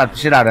 I'd slap the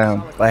shit out of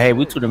him. But hey,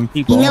 we two them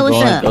people. You know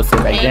what's up? Go sit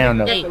back down,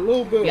 though.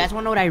 You guys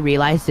wanna know what I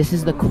realized? This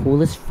is the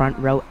coolest front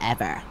row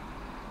ever.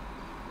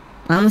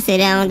 I'm gonna sit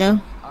down though.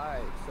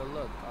 Alright, so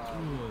look,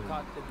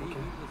 talk to me.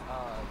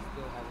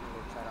 Still having a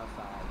little chat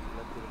outside.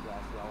 Look through the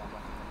glass.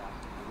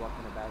 We walk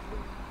in the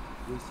bathroom.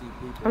 We see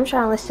people. I'm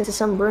trying to listen to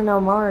some Bruno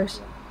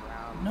Mars.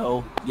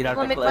 No, get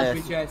out the class.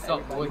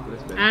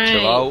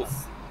 Alright.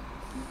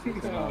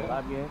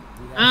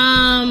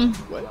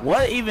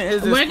 What even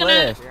is this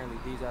class?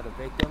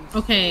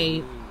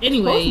 Okay.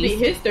 Anyway,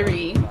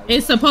 history.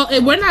 It's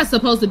we're not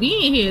supposed to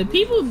be in here.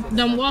 People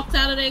done walked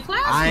out of their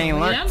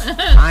classroom.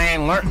 I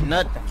ain't learned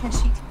nothing.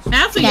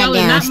 Half of y'all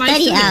are not my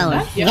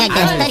students. You got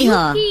that study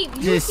hall.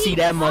 Just see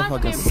that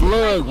motherfucking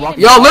slug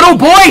walking. Yo, little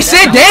boy,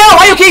 sit down.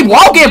 Why you keep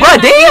walking, bro?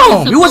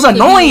 Damn, you was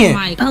annoying.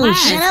 Oh,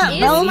 shut up,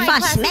 bro. If I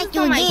smack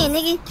you again,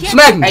 nigga.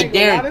 Smack me. Hey,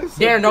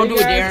 Darren, don't do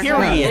it, Darren.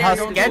 Period. Her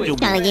schedule.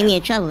 Trying to get me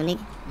in trouble, nigga.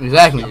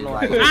 Exactly.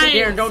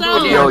 Darren, don't do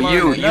it, Darren. Yo,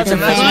 you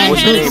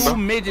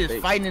midgets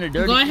fighting in the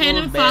dirty. Go ahead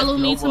and follow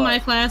me to my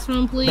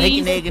classroom, please.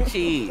 Bacon, egg, and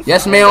cheese.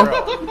 Yes, ma'am.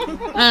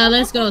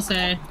 Let's go,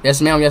 sir.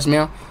 Yes, ma'am. Yes,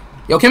 ma'am.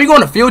 Yo, can we go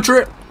on a field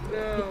trip?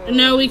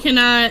 No, we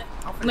cannot.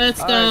 Let's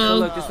go. So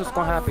look, this is what's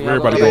gonna happen.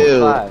 Everybody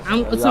go.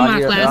 I'm to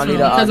my classroom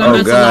because I'm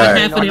about to lock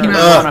half of them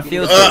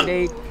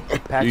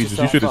out. Jesus,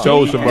 you should have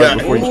told somebody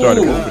before you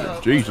started moving.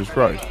 Jesus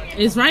Christ.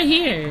 It's right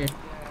here.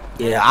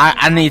 Yeah,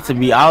 I need to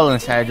be all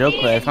inside your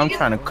class. I'm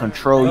trying to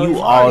control you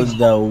all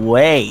the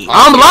way.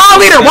 I'm line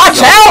leader. Watch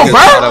out,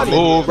 bro.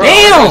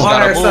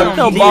 Damn.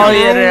 Your ball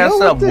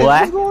ass up,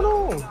 boy.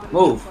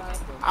 Move.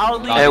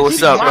 Hey,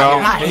 what's up, bro?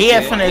 My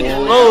head finna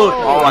explode.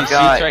 Oh my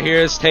god. Seat right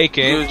here is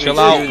taken. Chill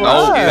out.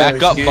 No, back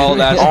up,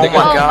 bald ass nigga. Oh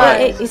my god.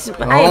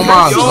 Oh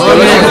my god.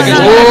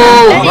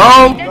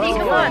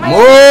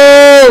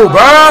 Move,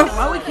 bro.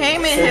 Why we came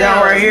in Sit here?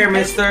 down right here,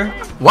 mister.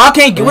 Why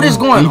can't get what is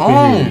going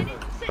on?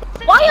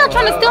 Why y'all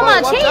trying to steal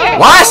my chair?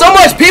 Why so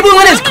much people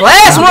in this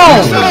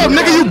classroom? Shut up,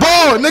 nigga, you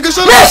bald, nigga,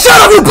 shut up. Man,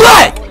 shut up, you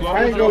black!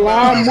 I ain't gonna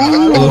lie,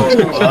 move.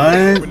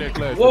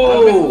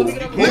 Whoa.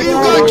 Nigga, you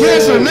got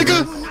cancer,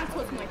 nigga.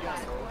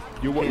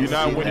 You're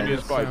not winning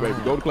this fight, baby.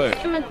 Go to class.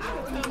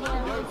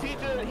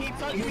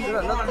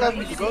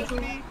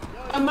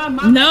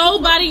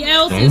 Nobody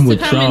else is I'm to with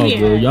come in y'all, here.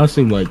 bro. Y'all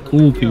seem like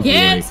cool people.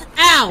 Get like,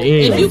 out.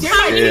 damn. If you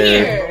come in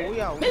here,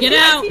 get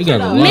out. You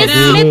got a lot Get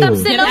going out.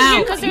 on. Get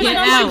out. Get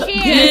out.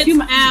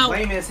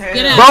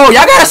 Get out. Bro,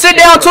 y'all gotta sit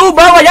down too,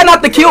 bro. Like, y'all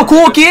not the kill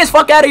cool kids.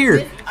 Fuck out of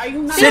here.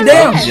 Sit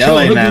down.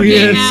 Yelling at me.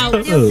 Get out. Why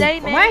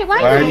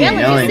are you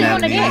yelling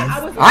at me?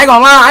 I ain't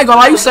gonna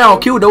lie. You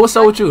sound cute though. What's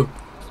up with you?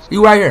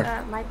 You right here.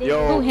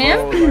 Who,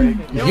 him?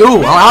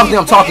 You. Obviously,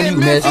 I'm talking to you,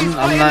 miss. I'm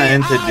not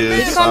into dudes.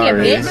 Did you call me a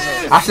bitch?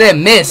 I said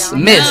miss.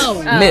 Miss.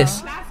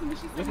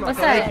 What's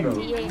that?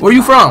 Where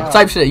you from?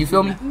 Type shit. You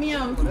feel me?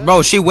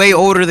 Bro, she way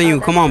older than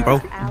you. Come on, bro.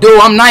 Dude,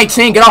 I'm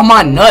 19. Get off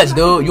my nuts,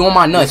 dude. You on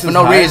my nuts for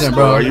no reason,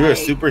 bro. Are you a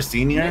super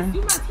senior?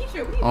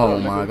 Oh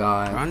my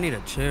god. I need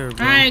a chair,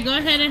 bro. Alright, go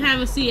ahead and have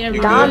a seat,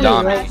 everybody.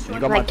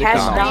 Like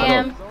Cash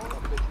Donnie.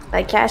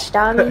 Like Cash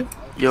Donnie.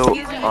 Yo,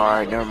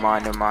 alright, never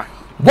mind.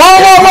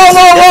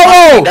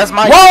 Whoa! That's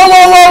my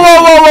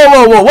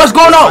Whoa! What's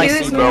going on?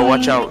 bro,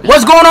 watch out.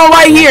 What's going on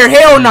right here?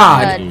 Hell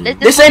nah.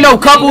 This ain't no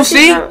couple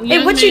C.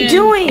 Hey, what you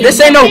doing? This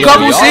ain't no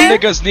couple Y'all C.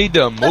 niggas need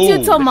to move. What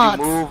you talking about?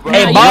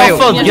 Hey, bald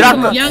folks, get out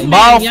the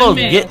bald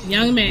folks.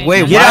 Young man.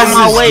 Wait, Get out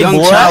my way, young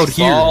boy. child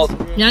here?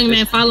 Young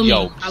man, follow me.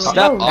 Yo, Follow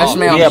step me. off.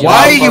 ma'am.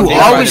 Why are you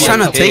always trying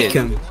to take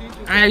him?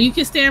 Alright, you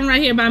can stand right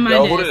here by my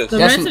Yo, who desk. this? The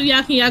Yes, rest of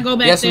y'all, can y'all go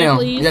back Yes, there, ma'am.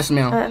 please? Yes,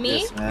 ma'am.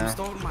 Me?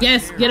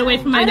 Yes, get away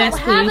from my I don't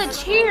desk, have a please.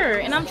 chair,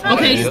 and I'm trying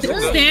Okay,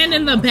 to. stand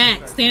in the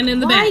back. Stand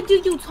in the Why back.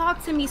 do you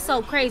talk to me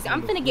so crazy?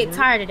 I'm finna get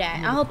tired of that.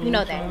 I hope you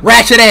know that.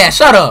 Ratchet ass.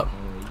 Shut up.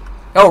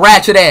 Yo,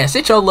 ratchet ass.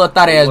 Sit your little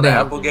thought ass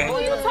down. Apple game. Who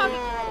are you talking?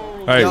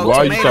 Hey, why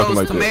are you talking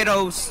like that?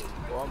 Tomatoes.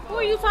 Who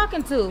are you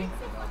talking to?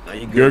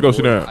 Gary, go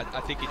sit down.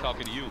 I think he's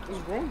talking to you.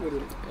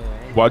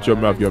 Watch your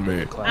mouth, young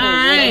man.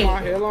 Alright.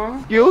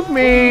 Excuse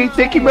me,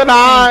 Nicki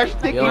Minaj.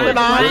 Nicki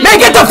Minaj. Man,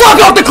 get the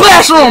fuck out the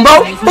classroom,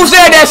 bro. Who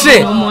said that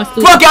shit?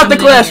 Fuck out the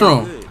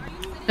classroom.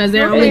 Because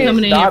they're only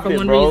coming in here for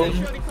one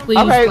reason. Please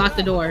Okay. lock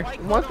the door.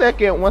 One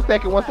second.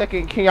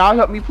 Can y'all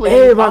help me, please?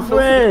 Hey, my I'm new to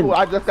friend. school.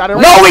 I just got No,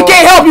 we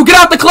can't help you. Get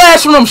out the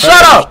classroom.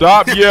 Shut up.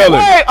 Stop yelling.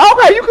 Hey,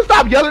 okay, you can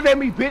stop yelling at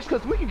me, bitch,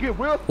 because we can get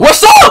real.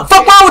 What's up?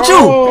 Fuck wrong with you?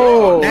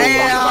 Oh.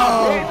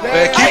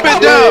 Man, keep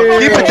it down.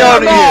 Keep it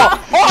down in here.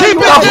 Keep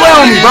it Stop playing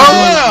with me, bro.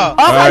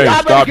 Hey,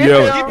 stop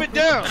yelling. Keep it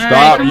down.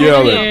 Stop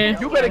yelling.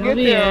 You better get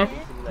there.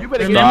 You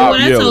better get Remember what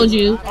I yelling. told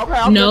you.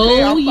 I'm No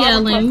sorry,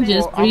 yelling, Principal.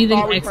 just I'm breathing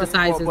sorry,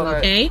 exercises, Principal, but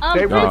okay?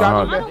 They really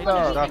got me messed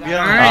up.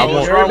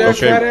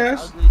 Alright. Okay.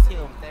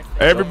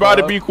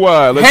 Everybody be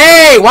quiet. Let's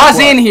Hey, why's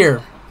he in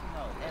here?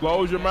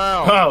 close your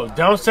mouth. Oh,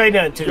 don't say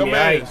nothing to Yo, me.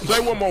 man, Alright? say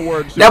one more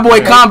word. That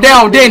boy calmed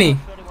down, didn't he?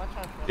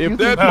 If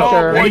that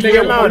Oh, boy leave me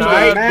yelling, alone, go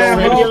alright? ahead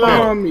Leave me and alone.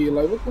 stop. me.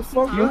 Like, what the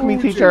fuck? Excuse me,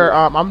 teacher.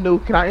 I'm new.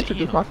 Can I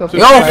introduce myself? Yo,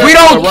 we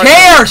don't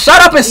care.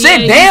 Shut up and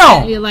sit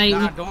down.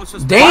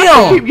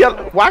 Damn.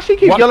 Why she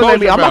keep What yelling at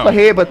me? close I'm your about to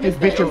headbutt this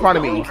bitch in front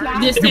of me.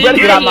 Just You better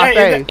get out my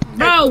Hey, face.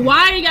 Bro,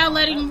 why are y'all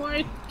letting more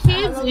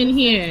kids in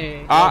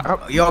here? Yo,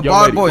 Yo,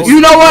 bald lady, boys. You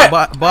know what?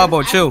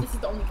 Babo, chill.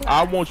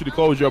 I want you to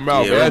close your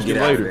mouth. Yeah, Ask you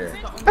get out of later.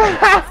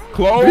 there.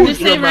 Close Just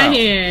your sit right mouth.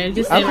 here.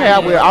 Just sit Okay, I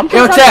right will. here. I'm Yo,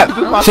 trying to Tap,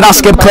 introduce myself should I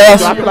skip to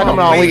class? I feel like I'm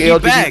the only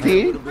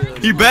LGBT.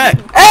 He back.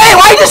 Hey,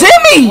 why you just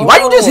hit me? Why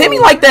you just hit me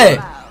like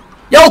that?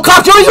 Yo,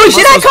 cop, you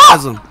see that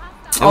cop?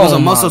 It was a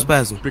muscle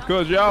spasm.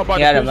 Because y'all about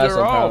Yeah, to the piss her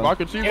muscle off. problem. I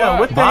can see Yeah, why.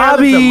 what the hell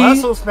is the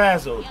muscle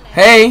spasm?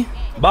 Hey,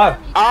 Bob.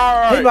 All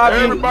right, hey, Bobby.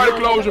 everybody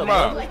close your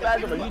mouth.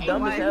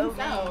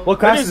 What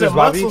class is this,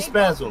 Bobby?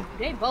 Spasm.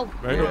 Ain't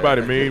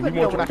nobody mean. We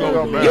want you to close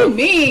your mouth. You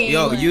mean?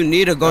 Yo, you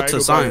need to go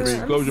to science.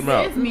 Close your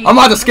mouth. I'm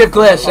about to skip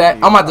class, Shaq.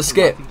 I'm about to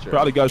skip.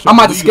 Probably got I'm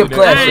about to skip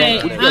class.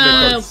 Alright,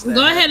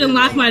 go ahead and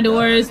lock my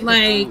doors,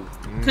 like,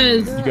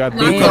 cause you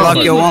can lock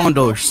your own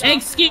doors.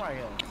 Excuse.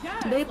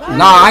 Nah,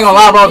 I ain't gonna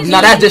lie, bro.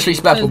 Nah, that's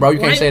disrespectful, bro. You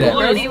can't say that.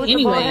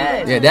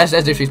 Anyway. Yeah, that's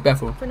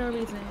disrespectful. For no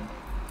reason.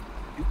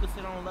 You could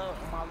sit on my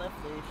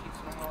left leg. She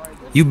sit on my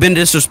right leg. You've been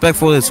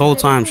disrespectful this whole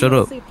time. Shut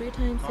up. 3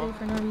 times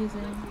for no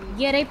reason.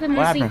 Yeah, they put me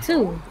in seat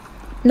 2.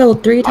 No,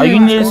 3 times. Oh, you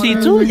need to see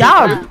too?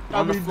 Y'all.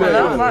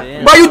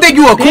 Bro, you think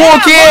you a cool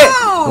kid?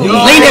 You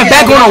leaning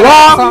back on the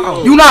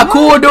wall? You not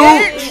cool,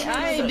 dude?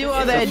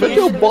 You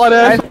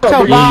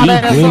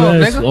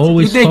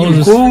think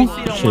you cool?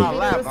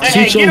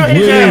 Hey, get on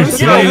his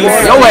ass. Your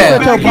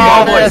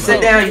ass.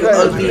 Sit down, you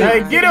ugly.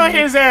 Hey, get on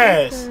his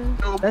ass.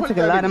 That took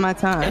a lot of my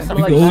time.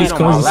 You can always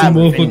cause some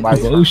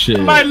motherfucking bullshit.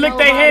 Somebody lick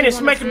their hand and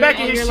smack the back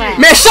of his shit.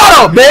 Man, shut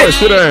up, bitch.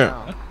 Sit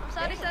down.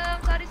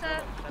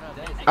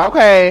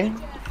 Okay.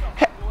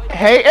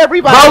 Hey,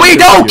 everybody. Bro, we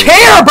don't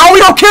care, bro. We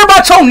don't care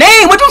about your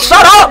name. Would you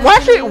shut up?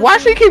 Why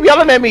she keep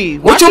yelling at me?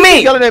 What you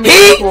mean? Yelling at me,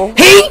 He.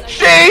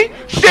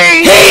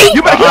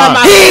 You better get out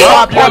my face.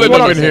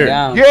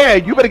 Yeah,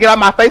 you better get out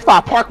my face.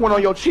 I park one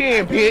on your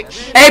chin,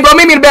 bitch. Hey, bro,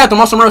 meet me in the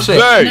bathroom on some real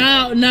shit. Hey.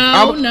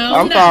 No.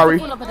 I'm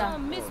sorry.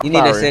 You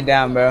need to sit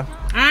down, bro.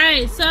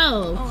 Alright,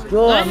 so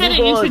go ahead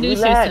and introduce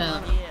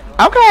yourself.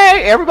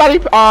 Okay, everybody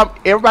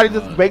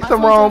just make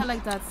some room.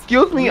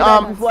 Excuse me, bro,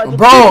 I'm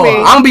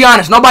gonna be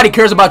honest, nobody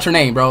cares about your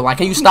name, bro. Like,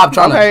 can you stop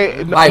trying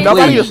to, like,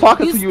 nobody please. is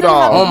talking to you,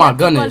 dog. Oh my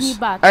goodness.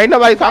 Ain't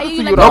nobody talking to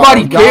you, dog.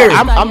 Nobody cares.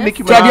 I'm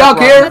Nicki Have y'all Minaj,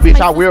 care?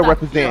 bitch. I will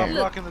represent.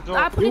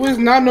 You is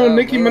not no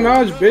Nicki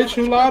Minaj, bitch.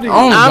 Who lied to you?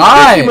 Oh I'm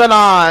God. Nicki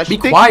Minaj. Be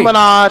Nicki quiet.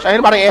 Minaj. Ain't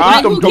nobody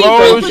asking them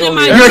Close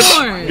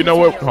doors. You know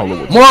what? Hold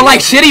on. More like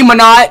shitty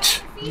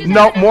Minaj.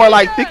 No, more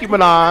like Nicki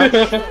Minaj.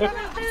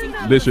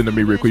 Listen to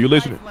me real quick. You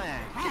listening?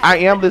 I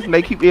am listening.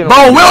 They keep in.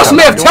 Bro, Will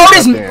Smith, tell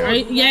this.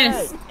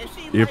 Yes.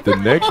 If the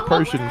next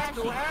person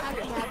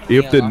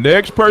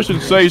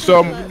say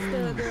something,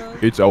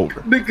 it's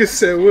over. Nigga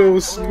said Will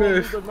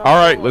Smith. All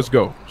right, let's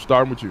go.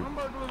 Starting with you.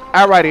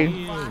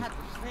 Alrighty.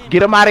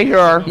 Get him out of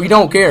here. We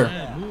don't care.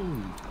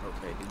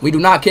 We do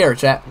not care,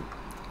 chat.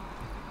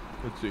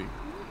 Let's see.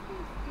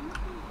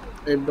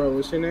 Hey, bro,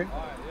 what's your name?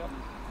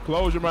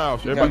 Close your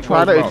mouth. I'm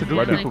trying to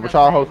introduce people, but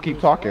y'all hosts keep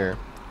talking.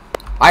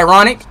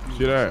 Ironic.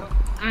 Sit down.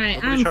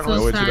 Alright, I'm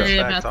so sorry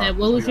about that.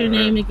 What was your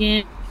name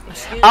again?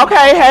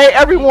 Okay, hey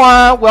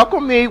everyone,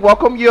 welcome me,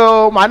 welcome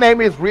you. My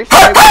name is Rich.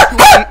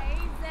 Sir,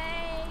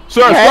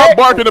 stop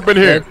barking up in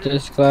here.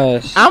 This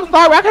class. I'm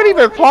sorry, I can't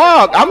even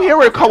talk. I'm here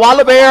with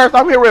koala bears,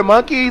 I'm here with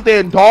monkeys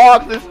and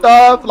dogs and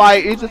stuff.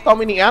 Like, it's just so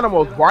many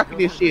animals barking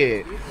this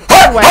shit.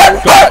 Anyway,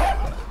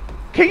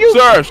 can you...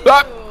 Sir,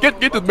 stop. Get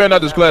this man out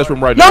of this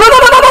classroom right No, now. no.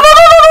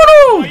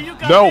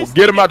 No,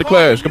 get him out the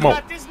class. Come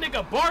on. This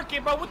nigga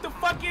barking, bro. What the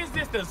fuck is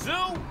this? The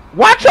zoo?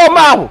 Watch your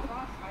mouth.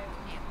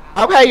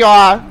 Okay,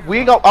 y'all. We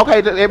ain't go. Okay,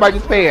 everybody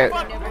just pay it.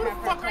 What the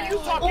fuck are you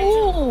talking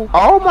Ooh.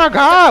 Oh my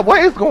God,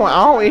 what is going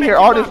on in here?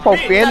 All this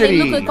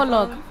profanity. Look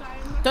at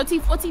 30,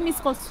 40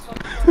 missed calls.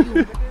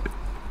 Your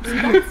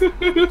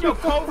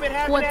COVID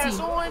having ass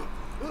on?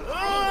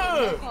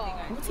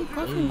 What are you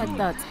coughing like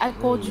that? I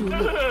called you.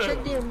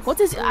 Look. What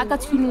is? I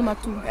got you number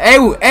 2.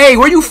 Hey,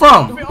 where you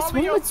from? What's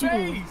wrong with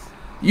you?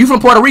 You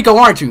from Puerto Rico,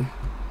 aren't you?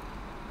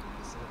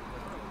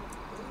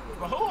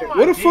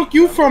 Where the fuck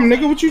you from,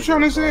 nigga? What you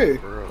trying to say?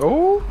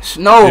 Oh,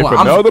 no. If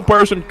another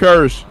person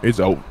curse, it's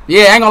over.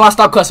 Yeah, I ain't gonna lie.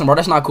 Stop cussing, bro.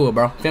 That's not cool,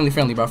 bro. Family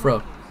friendly, bro. For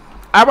real.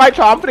 all right,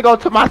 y'all. I'm gonna go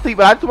to my seat,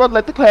 but I just want to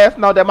let the class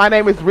know that my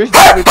name is Rich.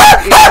 Say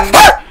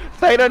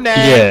the name.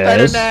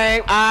 Yes. Say the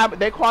name.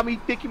 They call me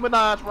Nicki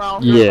Minaj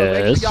around here. Yes.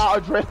 So make sure y'all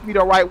address me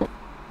the right way.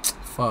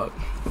 Fuck.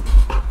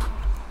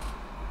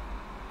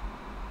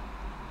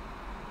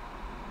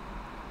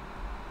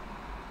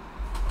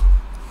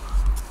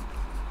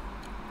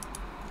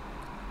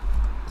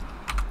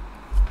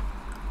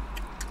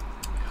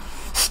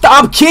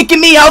 Stop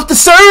kicking me off the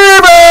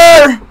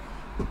server!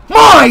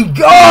 My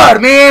God,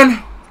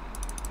 man!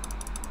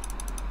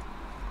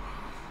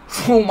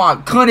 Oh my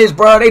goodness,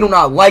 bro. They do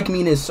not like me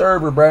in this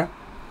server, bro.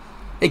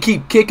 They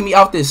keep kicking me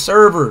off this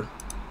server.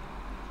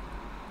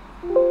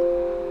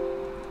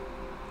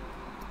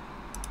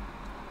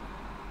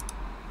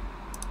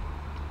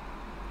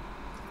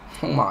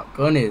 Oh my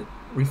goodness.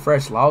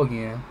 Refresh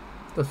login.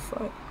 What the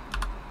fuck?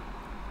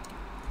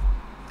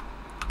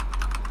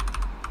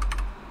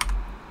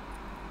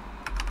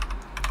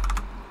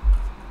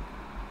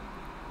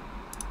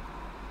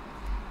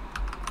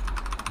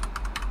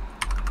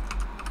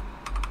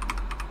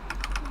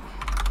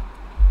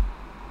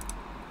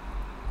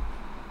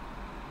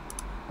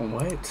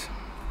 What?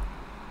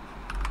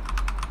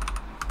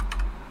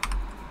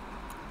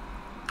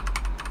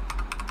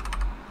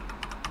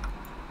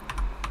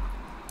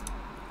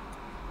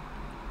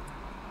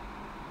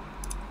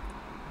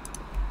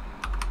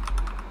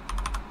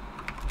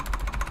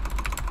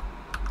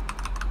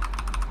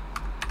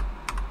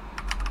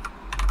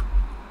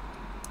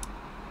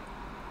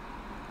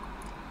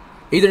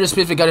 Either the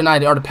specific got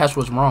denied or the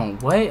password was wrong.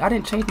 What? I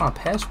didn't change my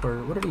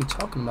password. What are they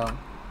talking about?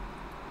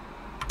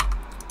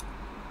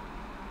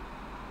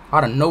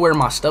 Out of nowhere,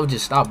 my stuff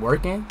just stopped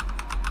working?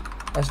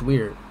 That's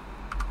weird.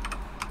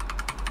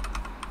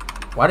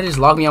 Why did it just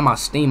log me on my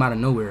Steam out of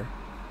nowhere?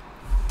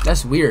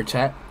 That's weird,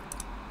 chat.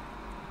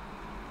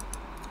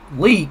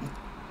 Leak.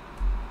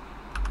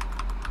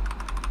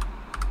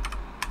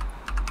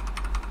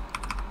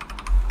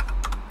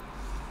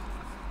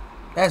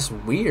 That's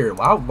weird.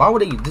 Why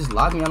would they just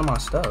log me out of my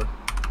stuff?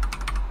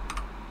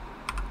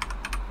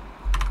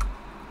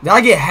 Did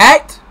I get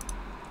hacked?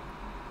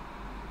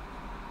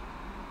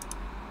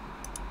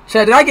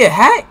 Chat, did I get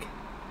hacked?